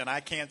Church, and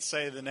I can't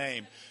say the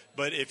name.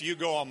 But if you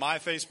go on my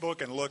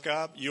Facebook and look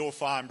up, you'll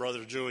find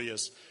Brother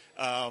Julius.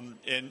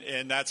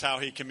 And that's how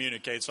he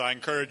communicates. So I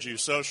encourage you,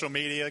 social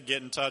media,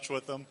 get in touch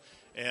with them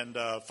and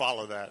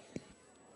follow that.